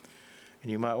now.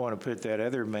 And you might want to put that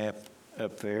other map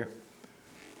up there.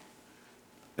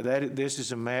 This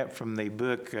is a map from the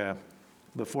book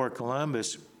Before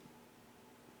Columbus.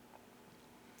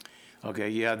 Okay,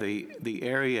 yeah, the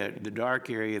area, the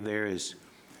dark area there is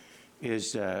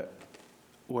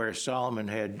where Solomon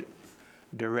had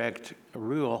direct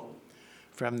rule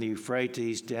from the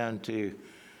Euphrates down to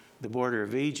the border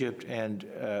of Egypt, and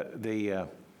the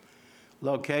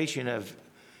location of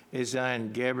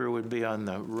Ezion-Geber would be on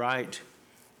the right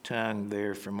tongue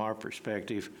there from our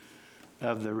perspective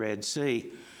of the Red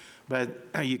Sea. But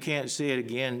you can't see it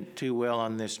again too well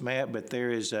on this map, but there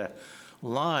is a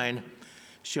line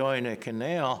showing a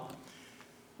canal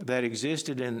that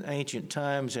existed in ancient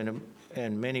times,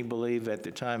 and many believe at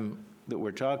the time that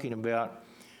we're talking about,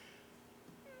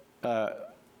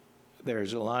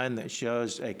 there's a line that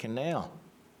shows a canal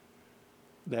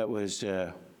that was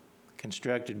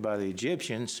constructed by the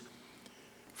Egyptians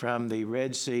from the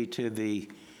Red Sea to the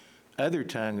other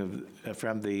tongue of,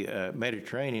 from the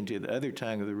Mediterranean to the other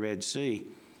tongue of the Red Sea,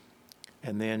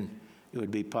 and then it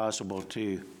would be possible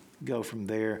to go from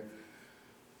there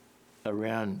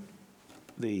around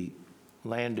the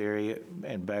land area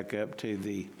and back up to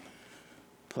the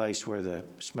place where the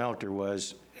smelter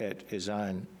was at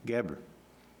Ezion-Geber.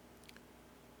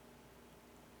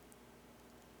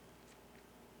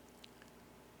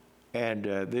 And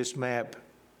this map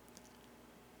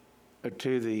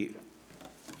to the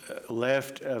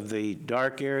left of the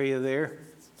dark area there,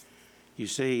 you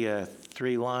see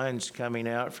 3 lines coming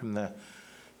out from the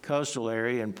coastal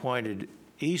area and pointed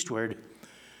eastward.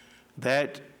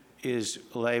 That is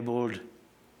labeled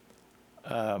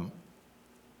well,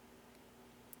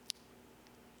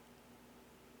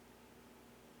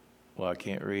 I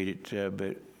can't read it,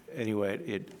 but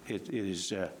anyway,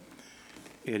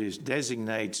 it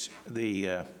designates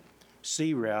the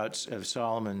sea routes of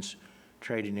Solomon's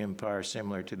trading empire,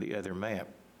 similar to the other map.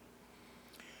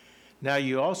 Now,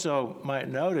 you also might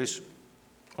notice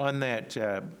on that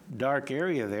dark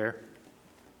area there,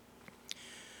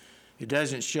 it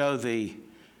doesn't show the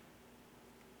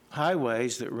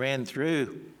highways that ran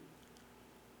through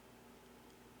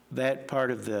that part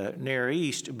of the Near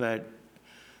East, but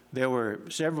there were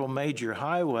several major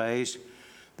highways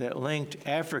that linked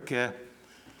Africa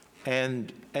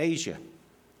and Asia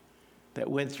that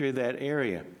went through that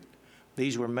area.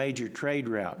 These were major trade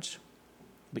routes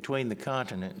between the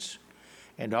continents,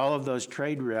 and all of those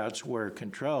trade routes were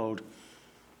controlled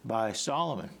by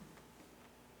Solomon.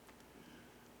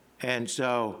 And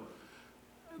so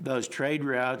those trade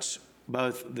routes,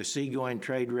 both the seagoing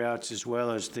trade routes as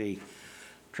well as the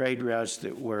trade routes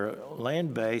that were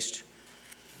land-based,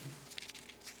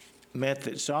 meant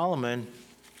that Solomon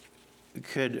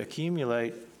could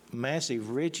accumulate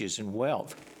massive riches and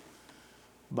wealth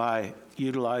by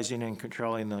utilizing and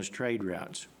controlling those trade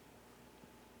routes.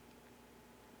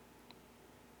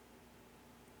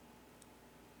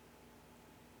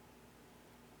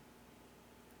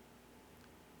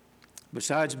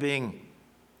 Besides being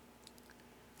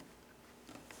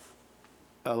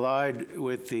allied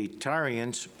with the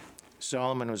Tyrians,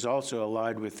 Solomon was also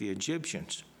allied with the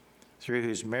Egyptians through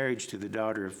his marriage to the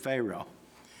daughter of Pharaoh.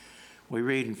 We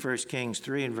read in 1 Kings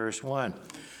 3 and verse 1.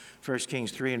 1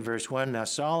 Kings 3 and verse 1, now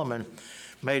Solomon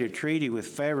made a treaty with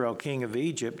Pharaoh, king of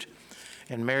Egypt,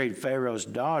 and married Pharaoh's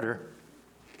daughter.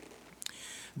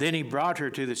 Then he brought her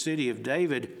to the city of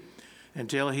David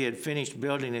until he had finished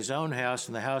building his own house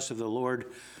and the house of the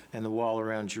Lord and the wall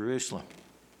around Jerusalem.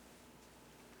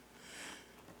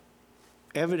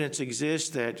 Evidence exists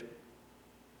that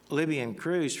Libyan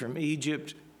crews from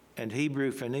Egypt and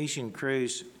Hebrew Phoenician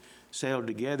crews sailed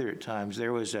together at times.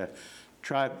 There was a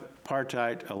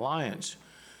tripartite alliance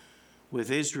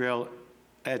with Israel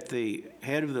at the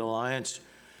head of the alliance,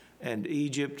 and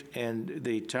Egypt and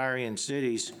the Tyrian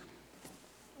cities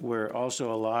were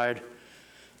also allied.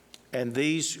 And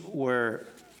these were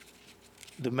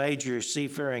the major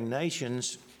seafaring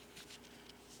nations,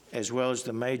 as well as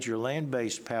the major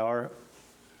land-based power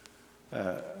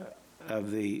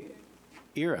of the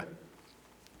era.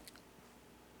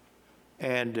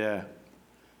 And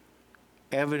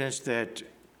evidence that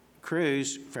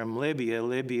crews from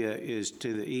Libya is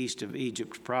to the east of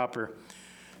Egypt proper,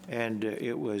 and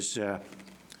it was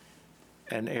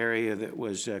an area that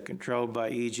was controlled by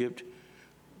Egypt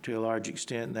to a large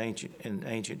extent in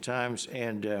ancient times,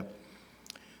 and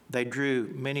they drew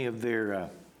many of their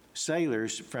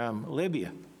sailors from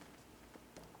Libya.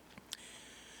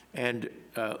 And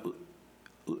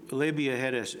Libya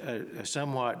had a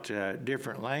somewhat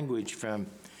different language from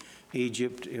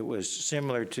Egypt. It was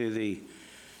similar to the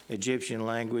Egyptian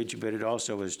language, but it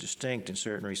also was distinct in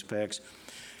certain respects.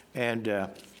 And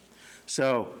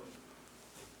so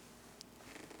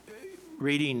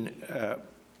reading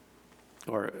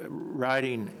or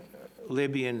writing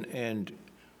Libyan and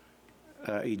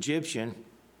Egyptian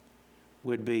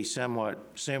would be somewhat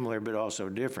similar but also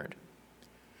different.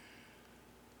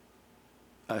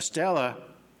 A stela,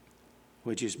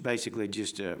 which is basically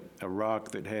just a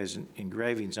rock that has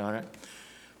engravings on it,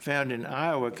 found in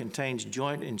Iowa, contains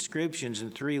joint inscriptions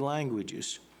in 3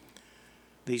 languages.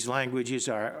 These languages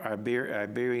are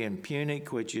Iberian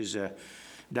Punic, which is a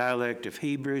dialect of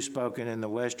Hebrew spoken in the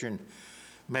western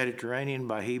Mediterranean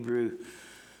by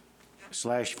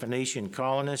Hebrew/Phoenician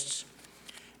colonists,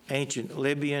 ancient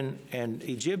Libyan, and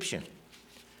Egyptian.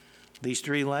 These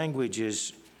 3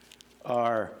 languages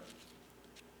are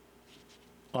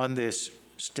on this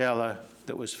stela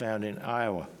that was found in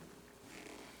Iowa.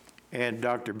 And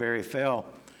Dr. Barry Fell,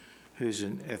 who's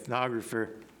an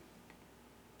ethnographer,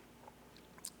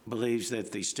 believes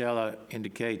that the stela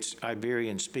indicates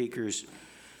Iberian speakers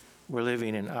were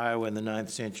living in Iowa in the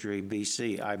 9th century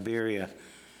BC. Iberia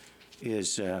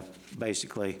is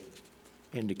basically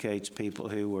indicates people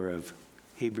who were of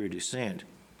Hebrew descent.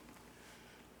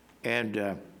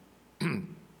 And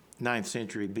 9th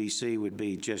century BC would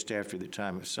be just after the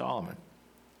time of Solomon.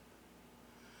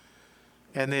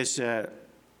 And this,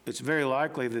 it's very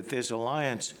likely that this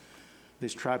alliance,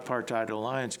 this tripartite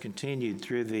alliance, continued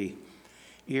through the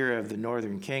era of the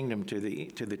Northern Kingdom to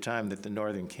the time that the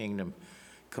Northern Kingdom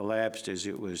collapsed as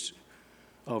it was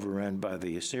overrun by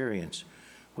the Assyrians,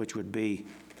 which would be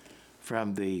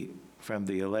from the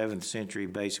 11th century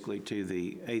basically to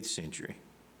the 8th century.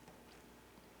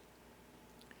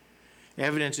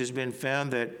 Evidence has been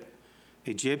found that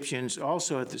Egyptians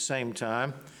also at the same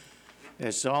time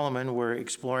as Solomon were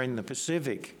exploring the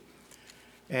Pacific.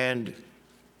 And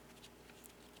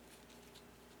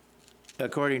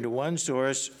according to one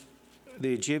source,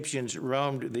 the Egyptians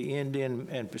roamed the Indian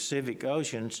and Pacific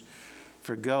Oceans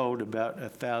for gold about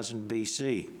 1000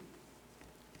 BC,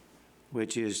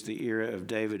 which is the era of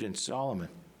David and Solomon.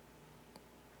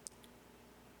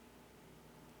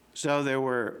 So there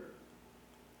were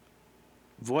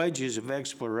voyages of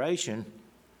exploration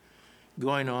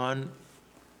going on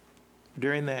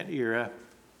during that era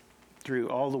through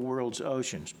all the world's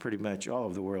oceans, pretty much all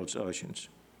of the world's oceans,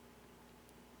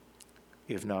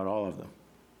 if not all of them.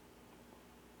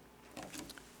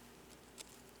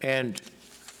 And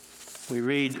we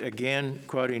read again,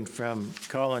 quoting from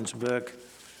Collins' book,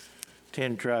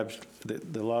 10 Tribes,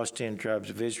 the Lost 10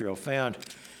 Tribes of Israel found,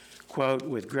 quote,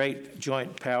 with great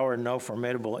joint power, no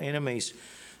formidable enemies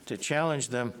to challenge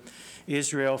them,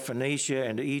 Israel, Phoenicia,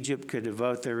 and Egypt could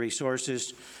devote their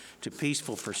resources to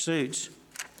peaceful pursuits.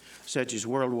 such as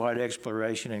worldwide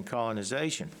exploration and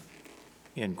colonization,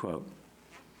 end quote.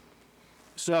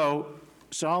 So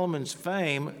Solomon's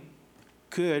fame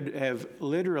could have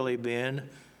literally been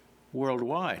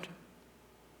worldwide.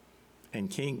 And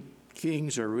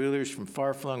kings or rulers from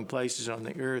far-flung places on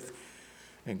the earth,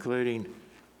 including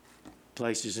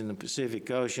places in the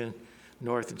Pacific Ocean,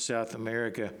 North and South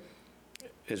America,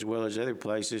 as well as other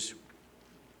places,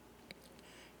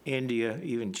 India,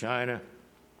 even China.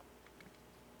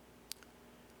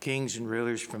 Kings and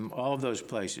rulers from all of those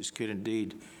places could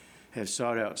indeed have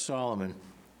sought out Solomon,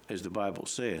 as the Bible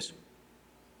says.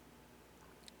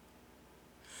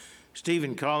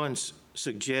 Stephen Collins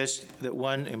suggests that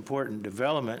one important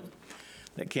development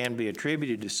that can be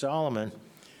attributed to Solomon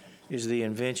is the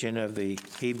invention of the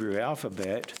Hebrew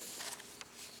alphabet.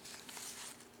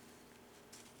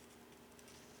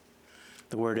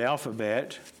 The word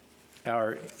alphabet,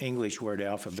 our English word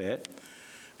alphabet,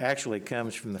 actually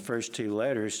comes from the first two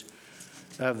letters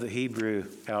of the Hebrew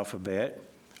alphabet,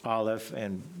 Aleph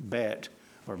and Bet,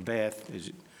 or Beth, as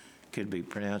it could be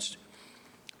pronounced,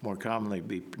 more commonly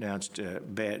be pronounced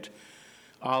Bet.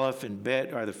 Aleph and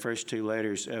Bet are the first two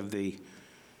letters of the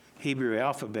Hebrew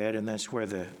alphabet, and that's where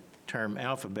the term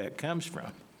alphabet comes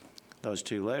from, those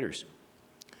two letters.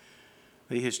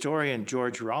 The historian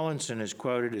George Rawlinson is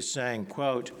quoted as saying,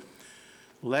 quote,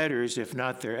 "Letters, if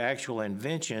not their actual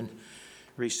invention,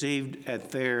 received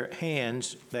at their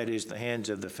hands, that is, the hands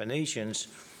of the Phoenicians,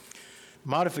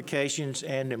 modifications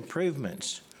and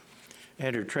improvements,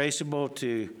 and are traceable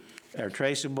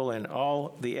in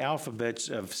all the alphabets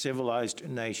of civilized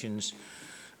nations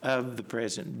of the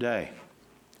present day."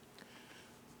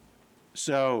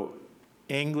 So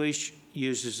English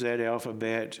uses that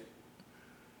alphabet.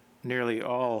 Nearly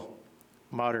all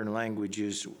modern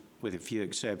languages, with a few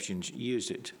exceptions, use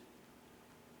it.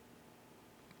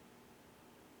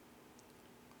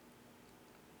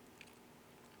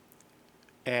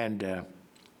 And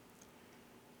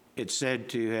it's said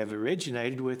to have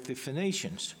originated with the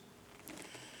Phoenicians.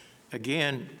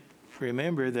 Again,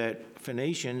 remember that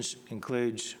Phoenicians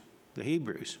includes the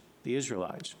Hebrews, the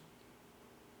Israelites.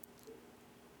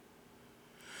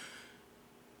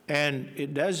 And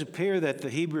it does appear that the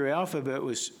Hebrew alphabet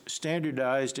was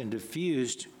standardized and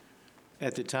diffused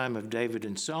at the time of David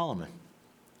and Solomon.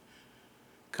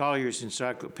 Collier's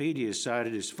Encyclopedia is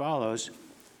cited as follows,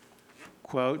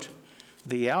 quote,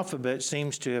 "The alphabet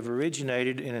seems to have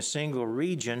originated in a single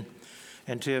region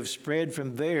and to have spread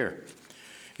from there.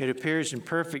 It appears in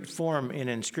perfect form in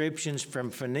inscriptions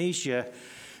from Phoenicia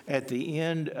at the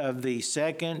end of the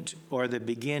second or the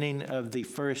beginning of the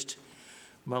first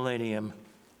millennium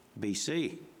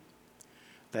BC.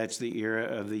 That's the era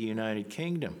of the United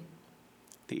Kingdom,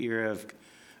 the era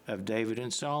of David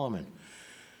and Solomon.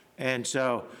 And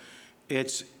so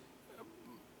its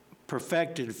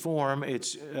perfected form,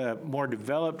 its more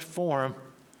developed form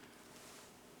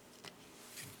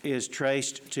is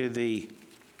traced to the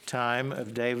time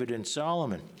of David and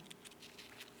Solomon.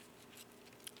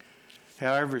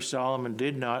 However, Solomon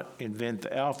did not invent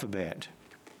the alphabet.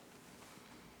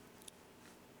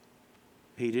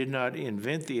 He did not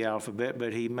invent the alphabet,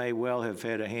 but he may well have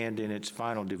had a hand in its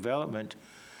final development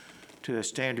to a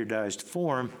standardized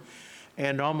form,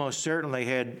 and almost certainly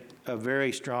had a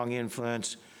very strong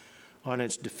influence on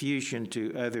its diffusion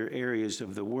to other areas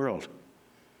of the world.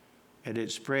 And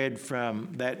it spread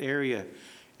from that area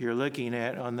you're looking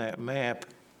at on that map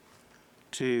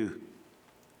to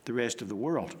the rest of the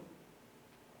world.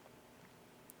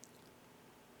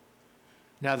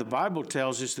 Now, the Bible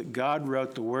tells us that God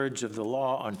wrote the words of the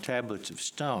law on tablets of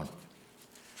stone.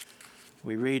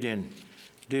 We read in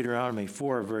Deuteronomy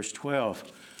 4, verse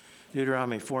 12.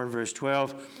 Deuteronomy 4 and verse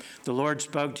 12, "The Lord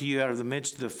spoke to you out of the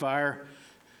midst of the fire."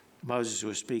 Moses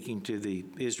was speaking to the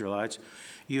Israelites.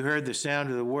 "You heard the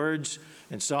sound of the words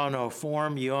and saw no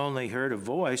form. You only heard a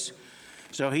voice.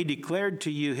 So he declared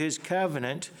to you his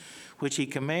covenant, which he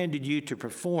commanded you to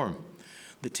perform,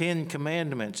 the 10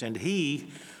 commandments, and he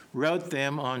wrote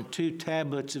them on 2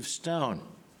 tablets of stone."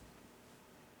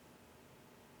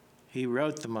 He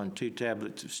wrote them on 2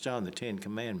 tablets of stone, the 10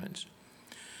 commandments.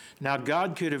 Now,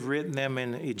 God could have written them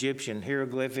in Egyptian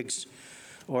hieroglyphics,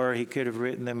 or he could have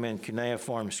written them in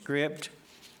cuneiform script,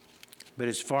 but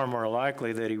it's far more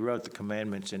likely that he wrote the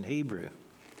commandments in Hebrew,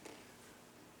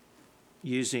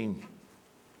 using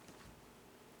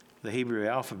the Hebrew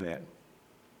alphabet.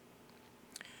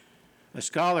 A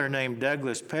scholar named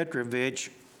Douglas Petrovich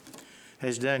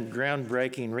has done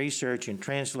groundbreaking research in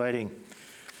translating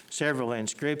several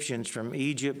inscriptions from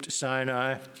Egypt,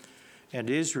 Sinai, and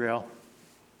Israel.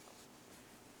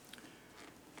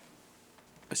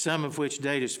 some of which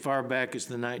date as far back as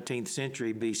the 19th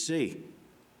century BC.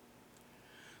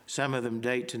 Some of them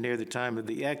date to near the time of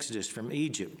the Exodus from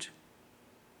Egypt.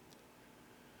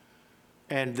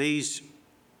 And these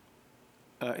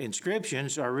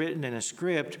inscriptions are written in a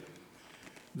script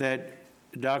that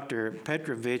Dr.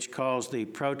 Petrovich calls the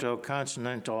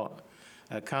proto-consonantal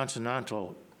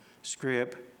consonantal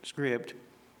script,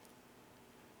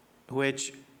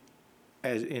 which,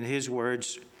 as in his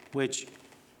words, which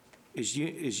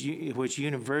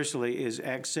universally is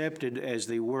accepted as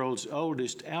the world's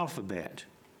oldest alphabet.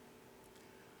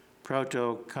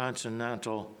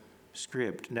 Proto-consonantal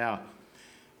script. Now,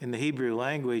 in the Hebrew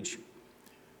language,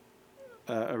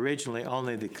 originally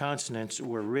only the consonants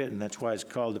were written. That's why it's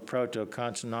called the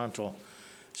proto-consonantal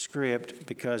script,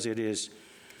 because it is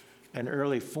an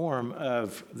early form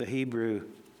of the Hebrew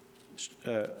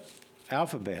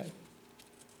alphabet.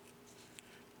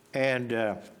 And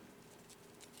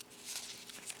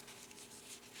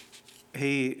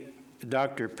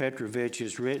Dr. Petrovich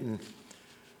has written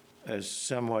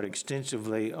somewhat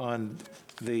extensively on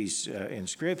these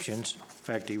inscriptions. In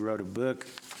fact, he wrote a book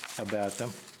about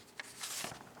them.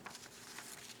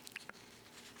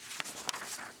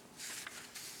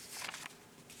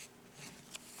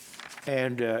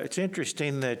 And it's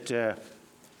interesting that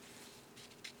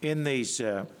in these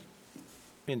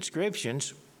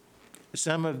inscriptions,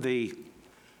 some of the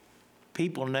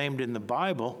people named in the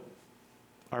Bible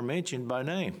are mentioned by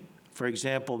name. For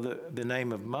example, the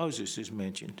name of Moses is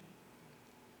mentioned,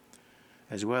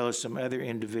 as well as some other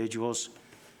individuals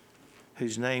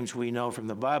whose names we know from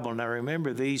the Bible. Now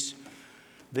remember, these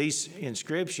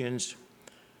inscriptions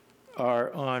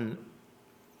are on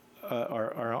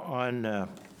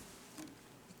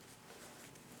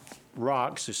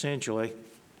rocks, essentially,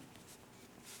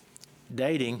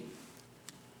 dating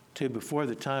to before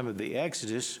the time of the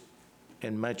Exodus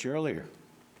and much earlier.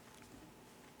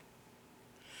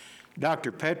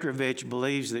 Dr. Petrovich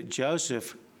believes that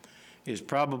Joseph is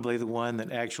probably the one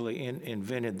that actually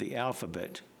invented the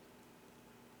alphabet.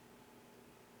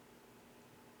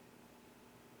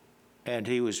 And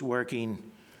he was working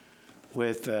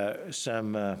with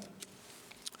some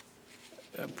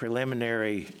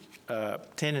preliminary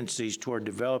tendencies toward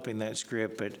developing that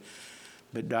script,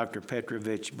 but Dr.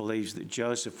 Petrovich believes that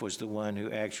Joseph was the one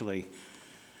who actually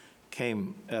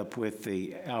came up with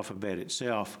the alphabet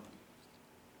itself.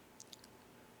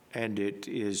 And it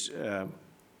is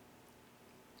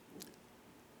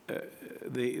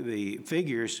the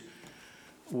figures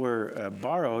were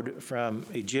borrowed from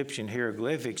Egyptian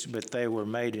hieroglyphics, but they were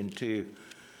made into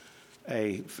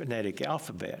a phonetic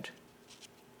alphabet.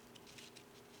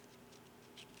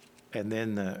 And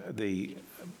then the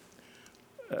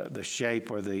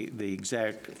shape or the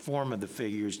exact form of the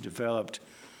figures developed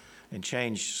and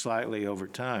changed slightly over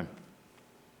time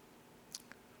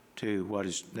to what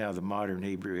is now the modern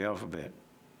Hebrew alphabet.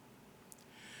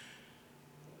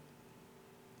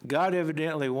 God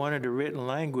evidently wanted a written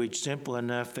language simple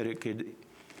enough that it could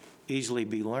easily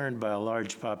be learned by a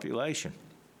large population.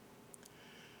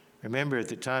 Remember, at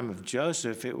the time of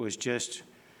Joseph, it was just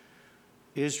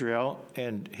Israel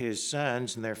and his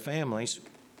sons and their families.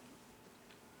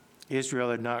 Israel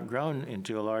had not grown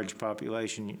into a large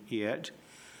population yet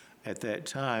at that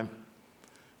time.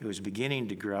 It was beginning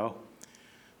to grow,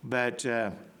 but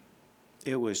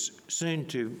it was soon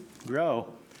to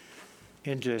grow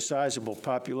into a sizable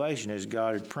population as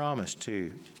God had promised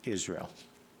to Israel.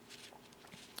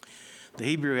 The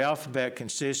Hebrew alphabet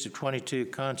consists of 22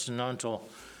 consonantal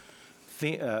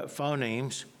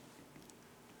phonemes,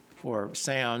 or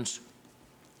sounds,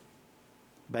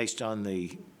 based on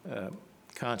the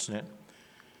consonant.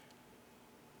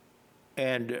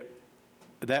 And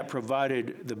that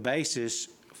provided the basis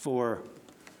for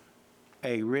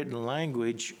a written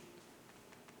language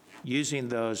using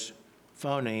those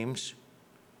phonemes,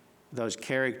 those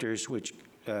characters which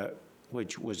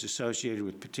was associated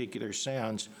with particular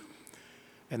sounds.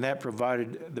 And that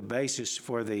provided the basis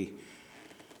for the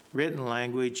written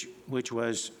language, which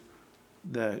was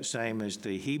the same as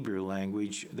the Hebrew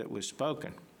language that was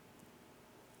spoken.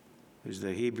 It was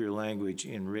the Hebrew language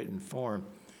in written form.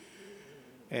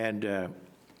 And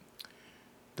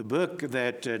the book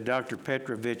that Dr.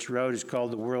 Petrovich wrote is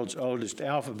called The World's Oldest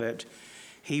Alphabet,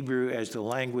 Hebrew as the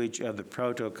Language of the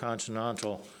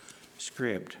Proto-Consonantal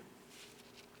Script.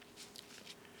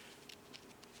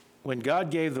 When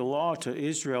God gave the law to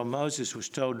Israel, Moses was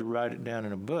told to write it down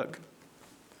in a book.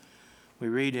 We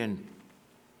read in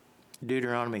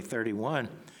Deuteronomy 31,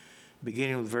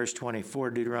 beginning with verse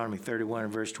 24, Deuteronomy 31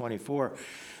 and verse 24.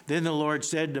 Then the Lord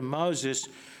said to Moses,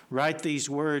 write these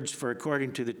words, for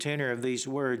according to the tenor of these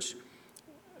words,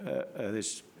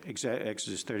 this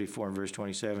Exodus 34 and verse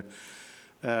 27.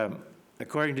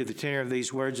 According to the tenor of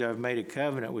these words, I have made a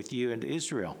covenant with you and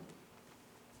Israel.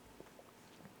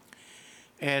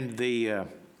 And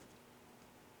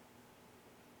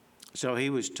so he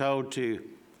was told to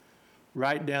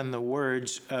write down the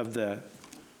words of the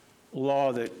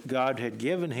law that God had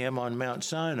given him on Mount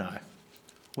Sinai,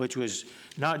 which was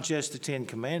not just the Ten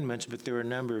Commandments, but there were a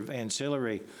number of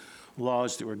ancillary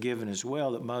laws that were given as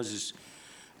well that Moses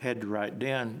had to write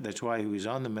down. That's why he was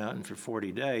on the mountain for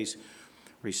 40 days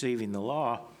receiving the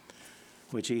law,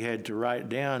 which he had to write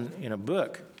down in a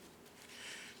book.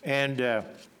 And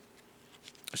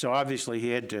so obviously he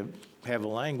had to have a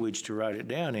language to write it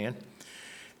down in.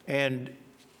 And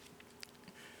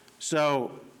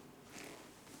so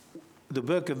the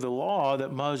book of the law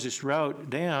that Moses wrote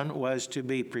down was to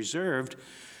be preserved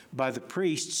by the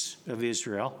priests of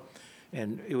Israel,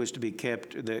 and it was to be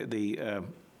kept, you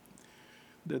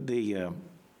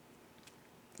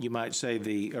might say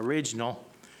the original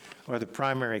or the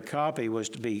primary copy was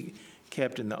to be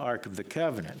kept in the Ark of the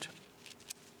Covenant.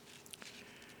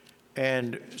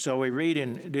 And so we read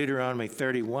in Deuteronomy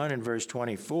 31 and verse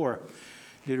 24,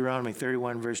 Deuteronomy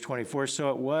 31 verse 24,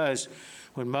 so it was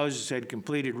when Moses had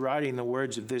completed writing the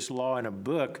words of this law in a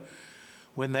book,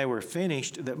 when they were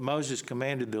finished, that Moses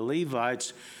commanded the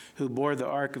Levites who bore the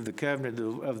Ark of the Covenant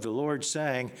of the Lord,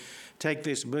 saying, take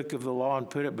this book of the law and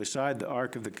put it beside the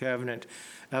Ark of the Covenant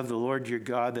of the Lord your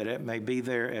God, that it may be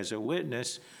there as a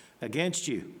witness against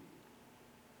you.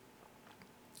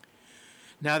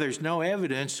 Now, there's no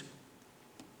evidence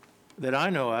that I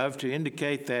know of to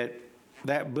indicate that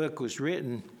that book was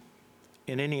written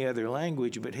in any other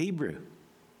language but Hebrew.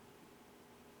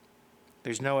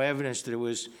 There's no evidence that it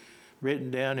was written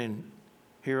down in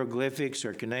hieroglyphics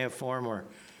or cuneiform or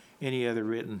any other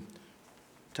written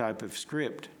type of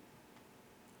script.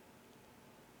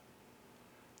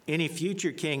 Any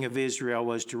future king of Israel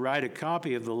was to write a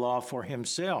copy of the law for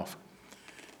himself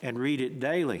and read it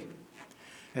daily.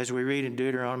 As we read in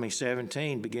Deuteronomy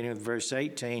 17, beginning with verse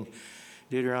 18,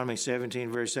 Deuteronomy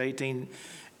 17, verse 18,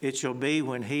 it shall be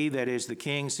when he, that is the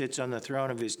king, sits on the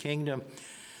throne of his kingdom,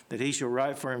 that he shall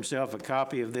write for himself a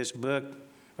copy of this book,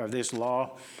 or this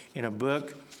law, in a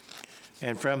book,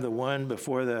 and from the one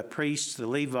before the priests, the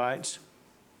Levites,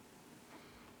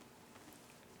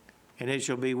 and it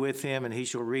shall be with him, and he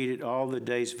shall read it all the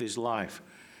days of his life,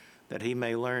 that he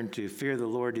may learn to fear the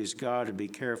Lord his God and be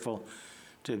careful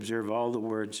to observe all the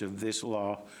words of this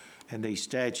law and these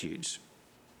statutes.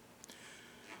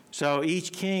 So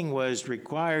each king was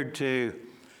required to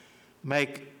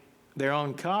make their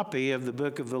own copy of the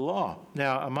book of the law.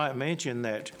 Now, I might mention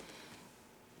that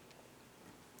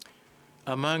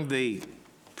among the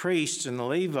priests and the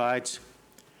Levites,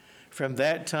 from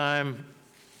that time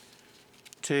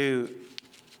to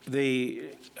the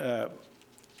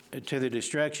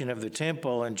destruction of the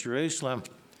temple in Jerusalem,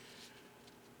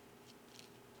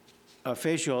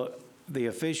 the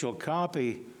official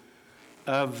copy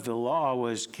of the law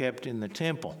was kept in the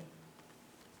temple.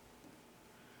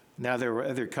 Now, there were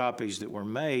other copies that were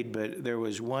made, but there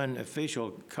was one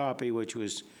official copy which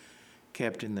was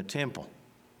kept in the temple.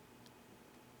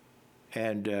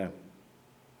 And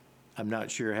I'm not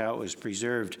sure how it was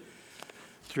preserved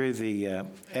through the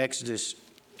Exodus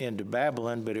into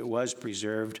Babylon, but it was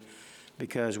preserved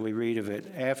because we read of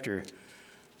it after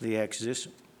the Exodus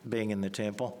being in the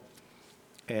temple,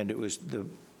 and it was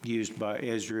used by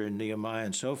Ezra and Nehemiah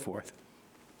and so forth.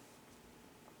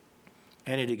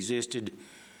 And it existed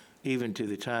even to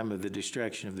the time of the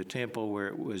destruction of the temple, where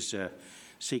it was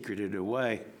secreted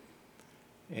away,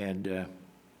 and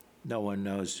no one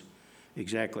knows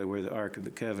exactly where the Ark of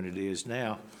the Covenant is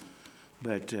now,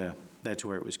 but that's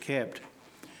where it was kept.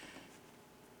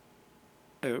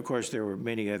 Of course, there were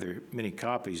many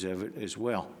copies of it as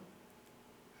well,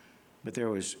 but there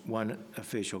was one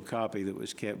official copy that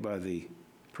was kept by the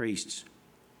priests.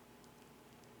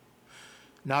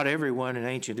 Not everyone in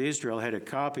ancient Israel had a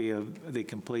copy of the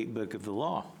complete book of the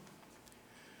law,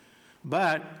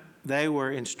 but they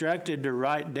were instructed to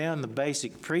write down the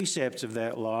basic precepts of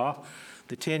that law,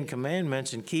 the Ten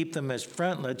Commandments, and keep them as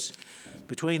frontlets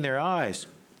between their eyes.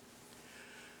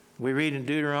 We read in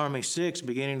Deuteronomy 6,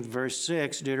 beginning with verse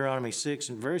 6, Deuteronomy 6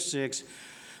 and verse 6,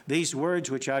 these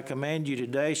words which I command you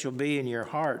today shall be in your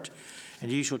heart,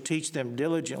 and you shall teach them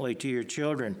diligently to your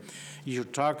children. You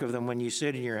shall talk of them when you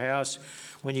sit in your house,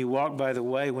 when you walk by the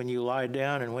way, when you lie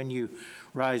down, and when you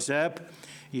rise up.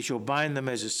 You shall bind them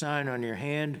as a sign on your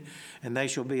hand, and they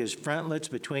shall be as frontlets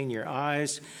between your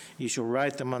eyes. You shall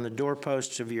write them on the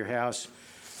doorposts of your house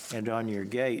and on your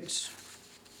gates.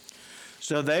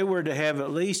 So they were to have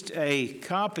at least a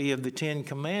copy of the Ten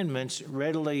Commandments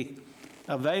readily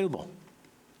available,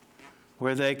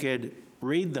 where they could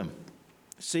read them,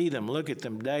 see them, look at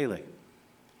them daily,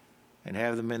 and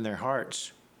have them in their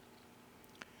hearts.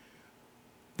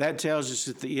 That tells us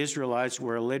that the Israelites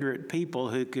were a literate people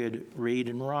who could read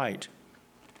and write.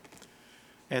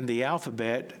 And the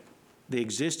alphabet, the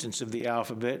existence of the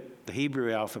alphabet, the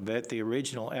Hebrew alphabet, the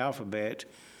original alphabet,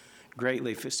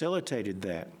 greatly facilitated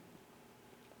that.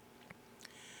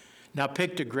 Now,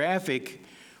 pictographic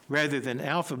rather than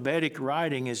alphabetic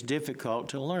writing is difficult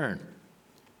to learn.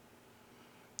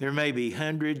 There may be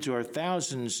hundreds or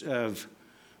thousands of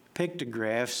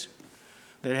pictographs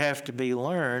that have to be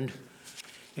learned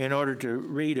in order to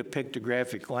read a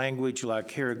pictographic language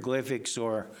like hieroglyphics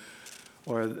or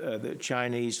the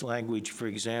Chinese language, for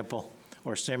example,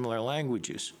 or similar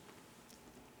languages.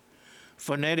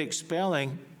 Phonetic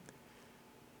spelling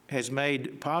has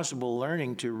made possible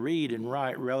learning to read and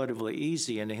write relatively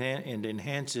easy and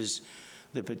enhances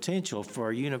the potential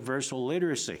for universal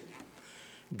literacy.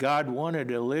 God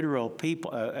wanted a literate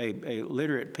people,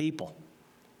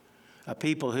 a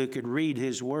people who could read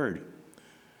His Word,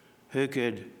 who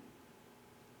could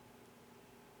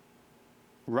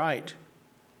write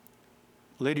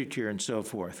literature and so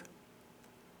forth,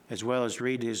 as well as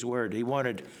read His Word. He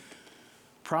wanted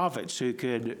prophets who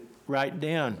could write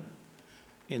down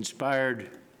inspired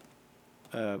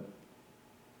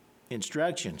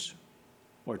instructions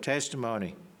or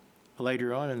testimony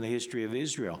later on in the history of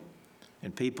Israel,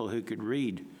 and people who could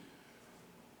read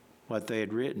what they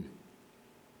had written.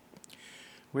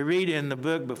 We read in the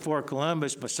book Before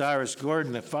Columbus by Cyrus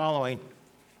Gordon the following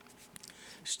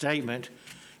statement,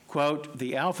 quote,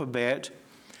 "The alphabet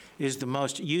is the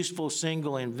most useful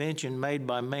single invention made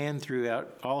by man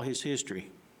throughout all his history.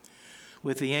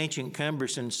 With the ancient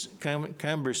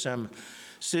cumbersome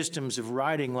systems of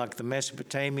writing like the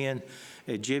Mesopotamian,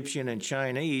 Egyptian, and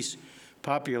Chinese,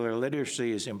 popular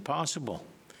literacy is impossible.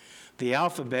 The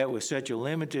alphabet, with such a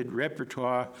limited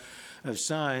repertoire of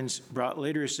signs, brought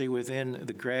literacy within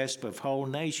the grasp of whole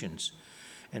nations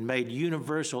and made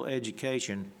universal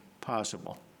education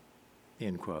possible,"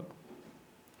 end quote.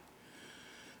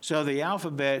 So the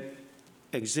alphabet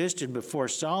existed before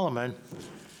Solomon,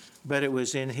 but it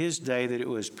was in his day that it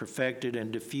was perfected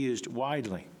and diffused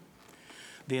widely.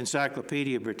 The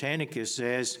Encyclopedia Britannica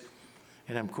says,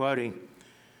 and I'm quoting,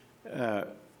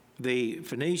 the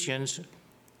Phoenicians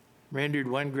rendered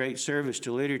one great service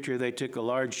to literature. They took a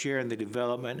large share in the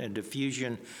development and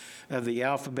diffusion of the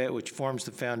alphabet, which forms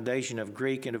the foundation of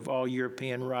Greek and of all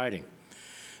European writing.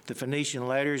 The Phoenician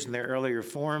letters in their earlier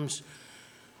forms,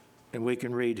 and we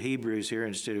can read Hebrews here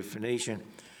instead of Phoenician.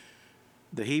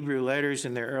 The Hebrew letters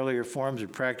in their earlier forms are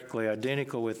practically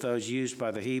identical with those used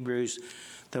by the Hebrews,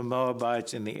 the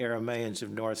Moabites, and the Aramaeans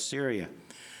of North Syria.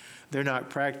 They're not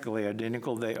practically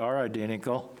identical, they are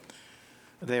identical.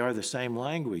 They are the same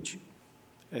language,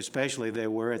 especially they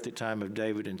were at the time of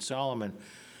David and Solomon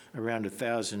around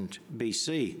 1000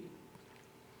 BC.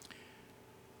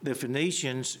 The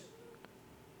Phoenicians,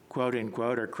 quote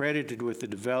unquote, are credited with the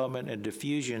development and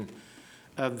diffusion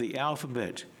of the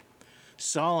alphabet.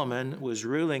 Solomon was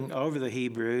ruling over the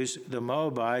Hebrews, the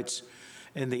Moabites,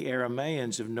 and the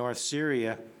Aramaeans of North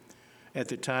Syria at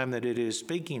the time that it is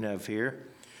speaking of here.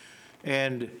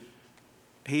 And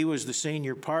he was the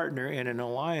senior partner in an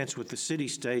alliance with the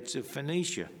city-states of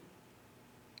Phoenicia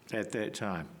at that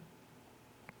time.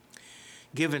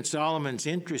 Given Solomon's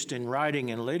interest in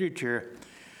writing and literature,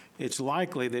 it's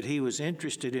likely that he was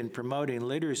interested in promoting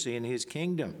literacy in his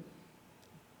kingdom.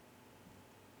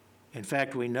 In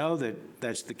fact, we know that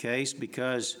that's the case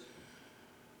because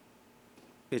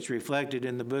it's reflected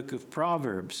in the book of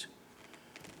Proverbs,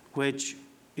 which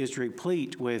is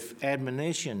replete with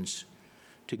admonitions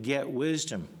to get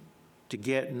wisdom, to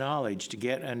get knowledge, to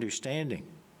get understanding.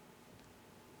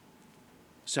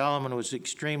 Solomon was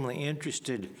extremely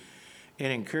interested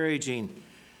in encouraging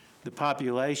the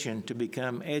population to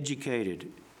become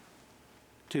educated,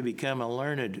 to become a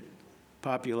learned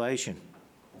population.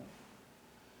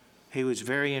 He was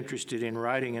very interested in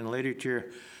writing and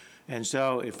literature, and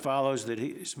so it follows that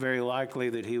it's very likely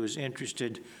that he was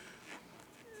interested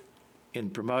in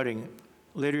promoting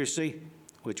literacy,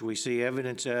 which we see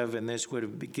evidence of, and this would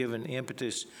have given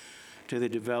impetus to the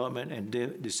development and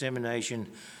dissemination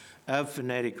of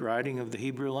phonetic writing of the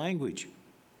Hebrew language.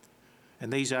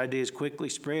 And these ideas quickly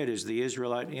spread as the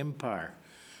Israelite empire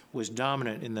was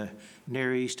dominant in the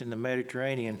Near East and the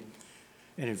Mediterranean,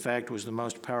 and in fact was the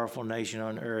most powerful nation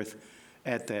on earth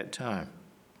at that time.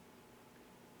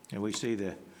 And we see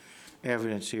the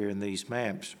evidence here in these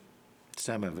maps,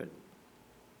 some of it.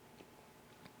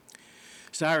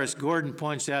 Cyrus Gordon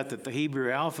points out that the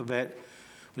Hebrew alphabet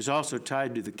was also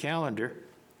tied to the calendar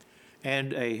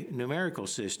and a numerical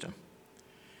system.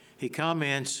 He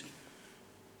comments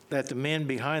that the men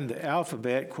behind the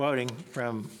alphabet, quoting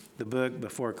from the book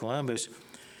Before Columbus,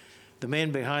 the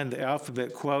men behind the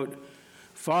alphabet, quote,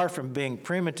 far from being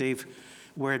primitive,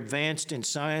 were advanced in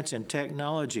science and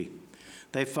technology.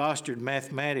 They fostered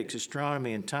mathematics,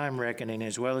 astronomy, and time reckoning,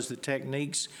 as well as the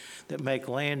techniques that make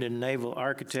land and naval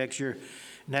architecture,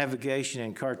 navigation,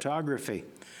 and cartography.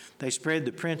 They spread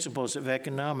the principles of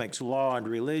economics, law, and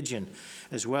religion,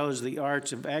 as well as the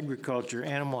arts of agriculture,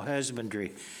 animal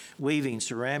husbandry, weaving,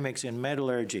 ceramics, and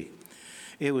metallurgy.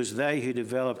 It was they who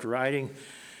developed writing,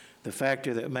 the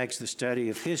factor that makes the study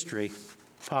of history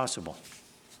possible.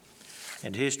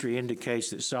 And history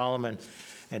indicates that Solomon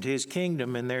and his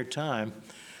kingdom in their time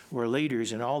were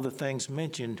leaders in all the things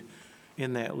mentioned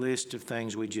in that list of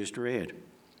things we just read.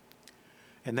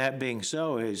 And that being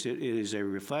so, it is a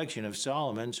reflection of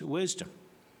Solomon's wisdom,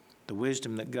 the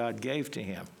wisdom that God gave to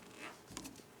him.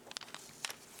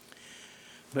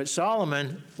 But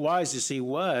Solomon, wise as he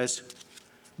was,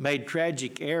 made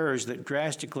tragic errors that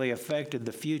drastically affected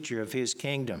the future of his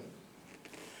kingdom.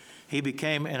 He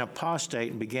became an apostate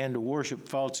and began to worship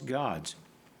false gods.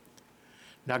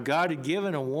 Now, God had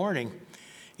given a warning,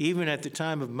 even at the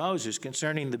time of Moses,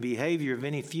 concerning the behavior of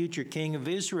any future king of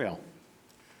Israel.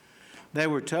 They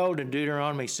were told in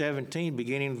Deuteronomy 17,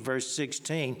 beginning with verse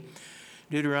 16,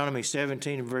 Deuteronomy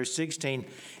 17 and verse 16,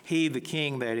 he, the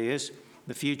king, that is,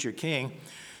 the future king,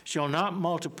 shall not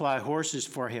multiply horses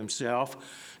for himself,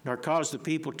 nor cause the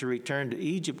people to return to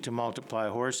Egypt to multiply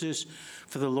horses.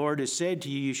 For the Lord has said to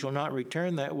you, you shall not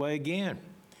return that way again.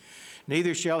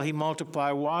 Neither shall he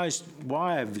multiply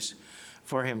wives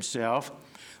for himself,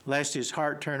 lest his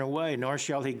heart turn away, nor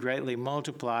shall he greatly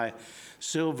multiply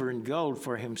silver and gold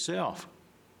for himself.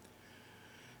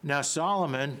 Now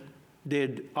Solomon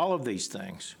did all of these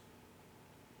things.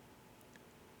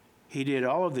 He did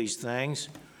all of these things,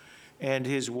 and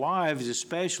his wives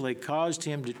especially caused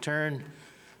him to turn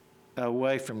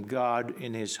away from God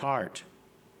in his heart.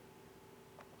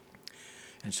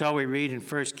 And so we read in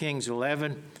 1 Kings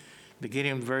 11,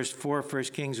 beginning with verse 4, 1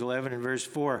 Kings 11 and verse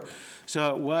 4.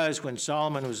 So it was when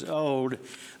Solomon was old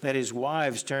that his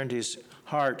wives turned his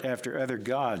heart after other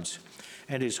gods,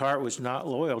 and his heart was not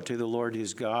loyal to the Lord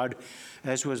his God,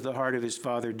 as was the heart of his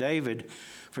father David.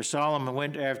 For Solomon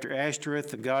went after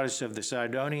Ashtoreth, the goddess of the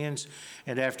Sidonians,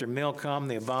 and after Milcom,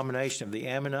 the abomination of the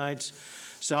Ammonites.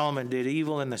 Solomon did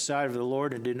evil in the sight of the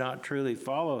Lord and did not fully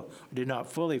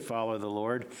follow the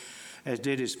Lord, as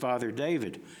did his father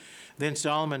David. Then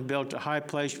Solomon built a high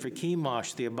place for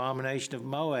Chemosh, the abomination of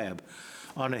Moab,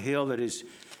 on a hill that is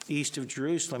east of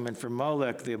Jerusalem, and for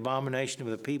Molech, the abomination of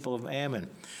the people of Ammon.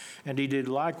 And he did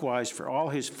likewise for all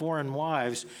his foreign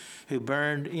wives who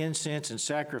burned incense and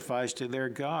sacrificed to their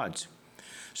gods.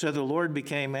 So the Lord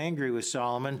became angry with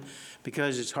Solomon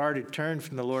because his heart had turned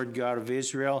from the Lord God of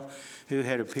Israel, who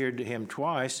had appeared to him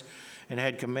twice, and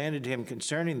had commanded him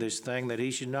concerning this thing that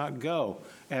he should not go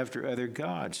after other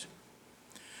gods.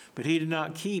 But he did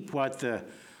not keep what the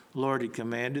Lord had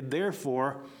commanded.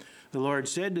 Therefore, the Lord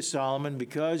said to Solomon,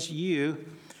 because you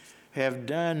have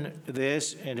done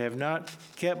this and have not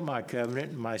kept my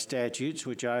covenant and my statutes,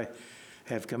 which I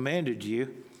have commanded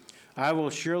you, I will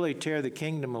surely tear the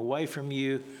kingdom away from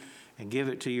you and give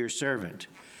it to your servant.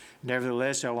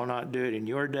 Nevertheless, I will not do it in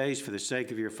your days for the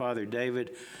sake of your father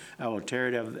David. I will tear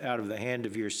it out of the hand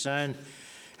of your son.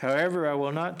 However, I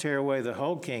will not tear away the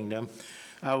whole kingdom.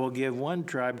 I will give one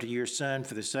tribe to your son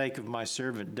for the sake of my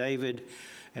servant David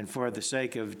and for the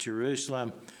sake of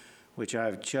Jerusalem, which I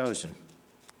have chosen.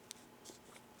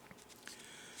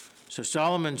 So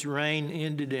Solomon's reign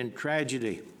ended in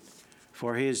tragedy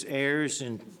for his heirs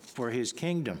and for his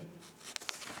kingdom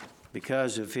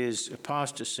because of his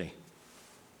apostasy.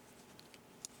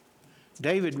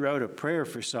 David wrote a prayer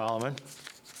for Solomon,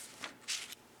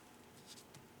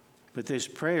 but this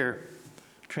prayer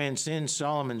transcends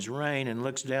Solomon's reign and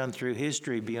looks down through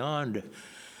history beyond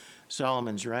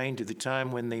Solomon's reign to the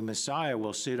time when the Messiah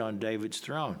will sit on David's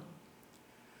throne.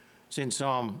 It's in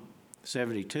Psalm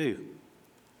 72.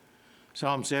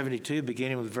 Psalm 72,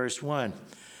 beginning with verse 1.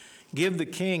 Give the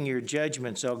king your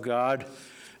judgments, O God,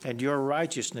 and your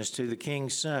righteousness to the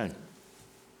king's son.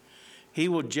 He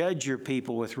will judge your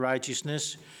people with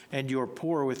righteousness and your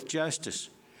poor with justice.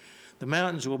 The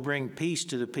mountains will bring peace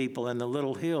to the people, and the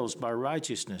little hills by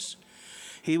righteousness.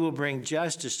 He will bring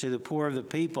justice to the poor of the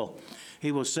people.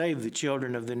 He will save the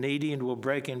children of the needy and will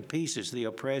break in pieces the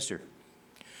oppressor.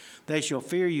 They shall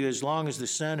fear you as long as the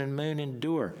sun and moon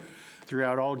endure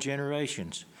throughout all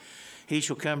generations. He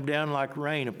shall come down like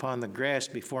rain upon the grass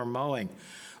before mowing,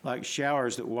 like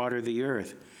showers that water the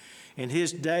earth. In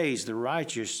his days the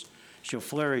righteous shall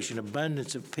flourish in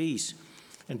abundance of peace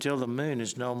until the moon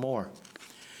is no more.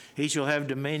 He shall have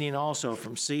dominion also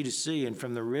from sea to sea and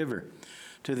from the river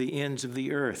to the ends of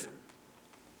the earth.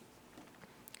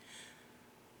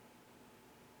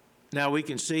 Now we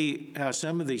can see how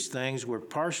some of these things were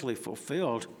partially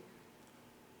fulfilled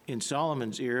in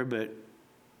Solomon's era, but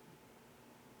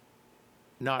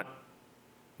not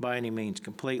by any means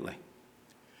completely.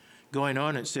 Going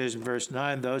on, it says in verse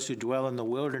 9, those who dwell in the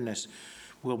wilderness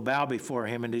will bow before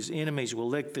him, and his enemies will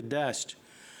lick the dust.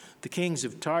 The kings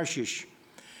of Tarshish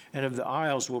and of the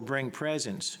isles will bring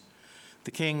presents.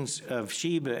 The kings of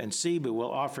Sheba and Seba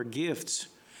will offer gifts.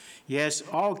 Yes,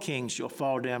 all kings shall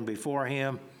fall down before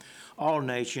him. All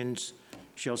nations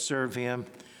shall serve him.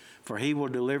 For he will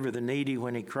deliver the needy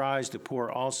when he cries, the poor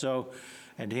also,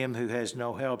 and him who has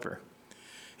no helper.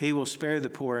 He will spare the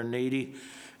poor and needy,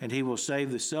 and he will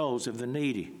save the souls of the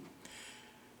needy.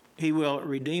 He will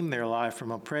redeem their life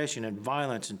from oppression and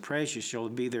violence, and precious shall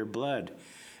be their blood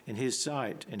in his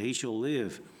sight, and he shall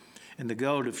live. And the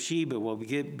gold of Sheba will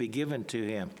be given to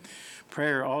him.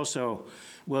 Prayer also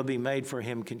will be made for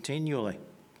him continually,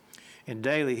 and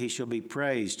daily he shall be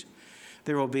praised.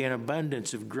 There will be an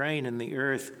abundance of grain in the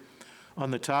earth.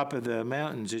 On the top of the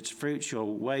mountains its fruit shall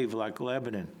wave like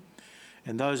Lebanon,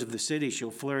 and those of the city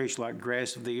shall flourish like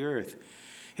grass of the earth.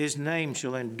 His name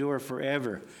shall endure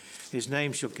forever. His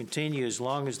name shall continue as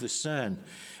long as the sun,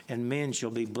 and men shall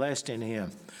be blessed in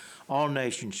him. All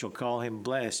nations shall call him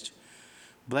blessed.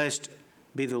 Blessed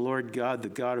be the Lord God, the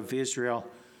God of Israel,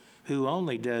 who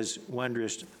only does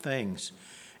wondrous things.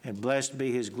 And blessed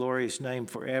be his glorious name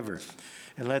forever.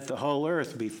 And let the whole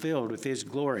earth be filled with his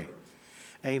glory.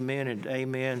 Amen and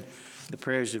amen. The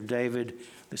prayers of David,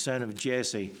 the son of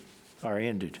Jesse, are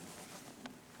ended.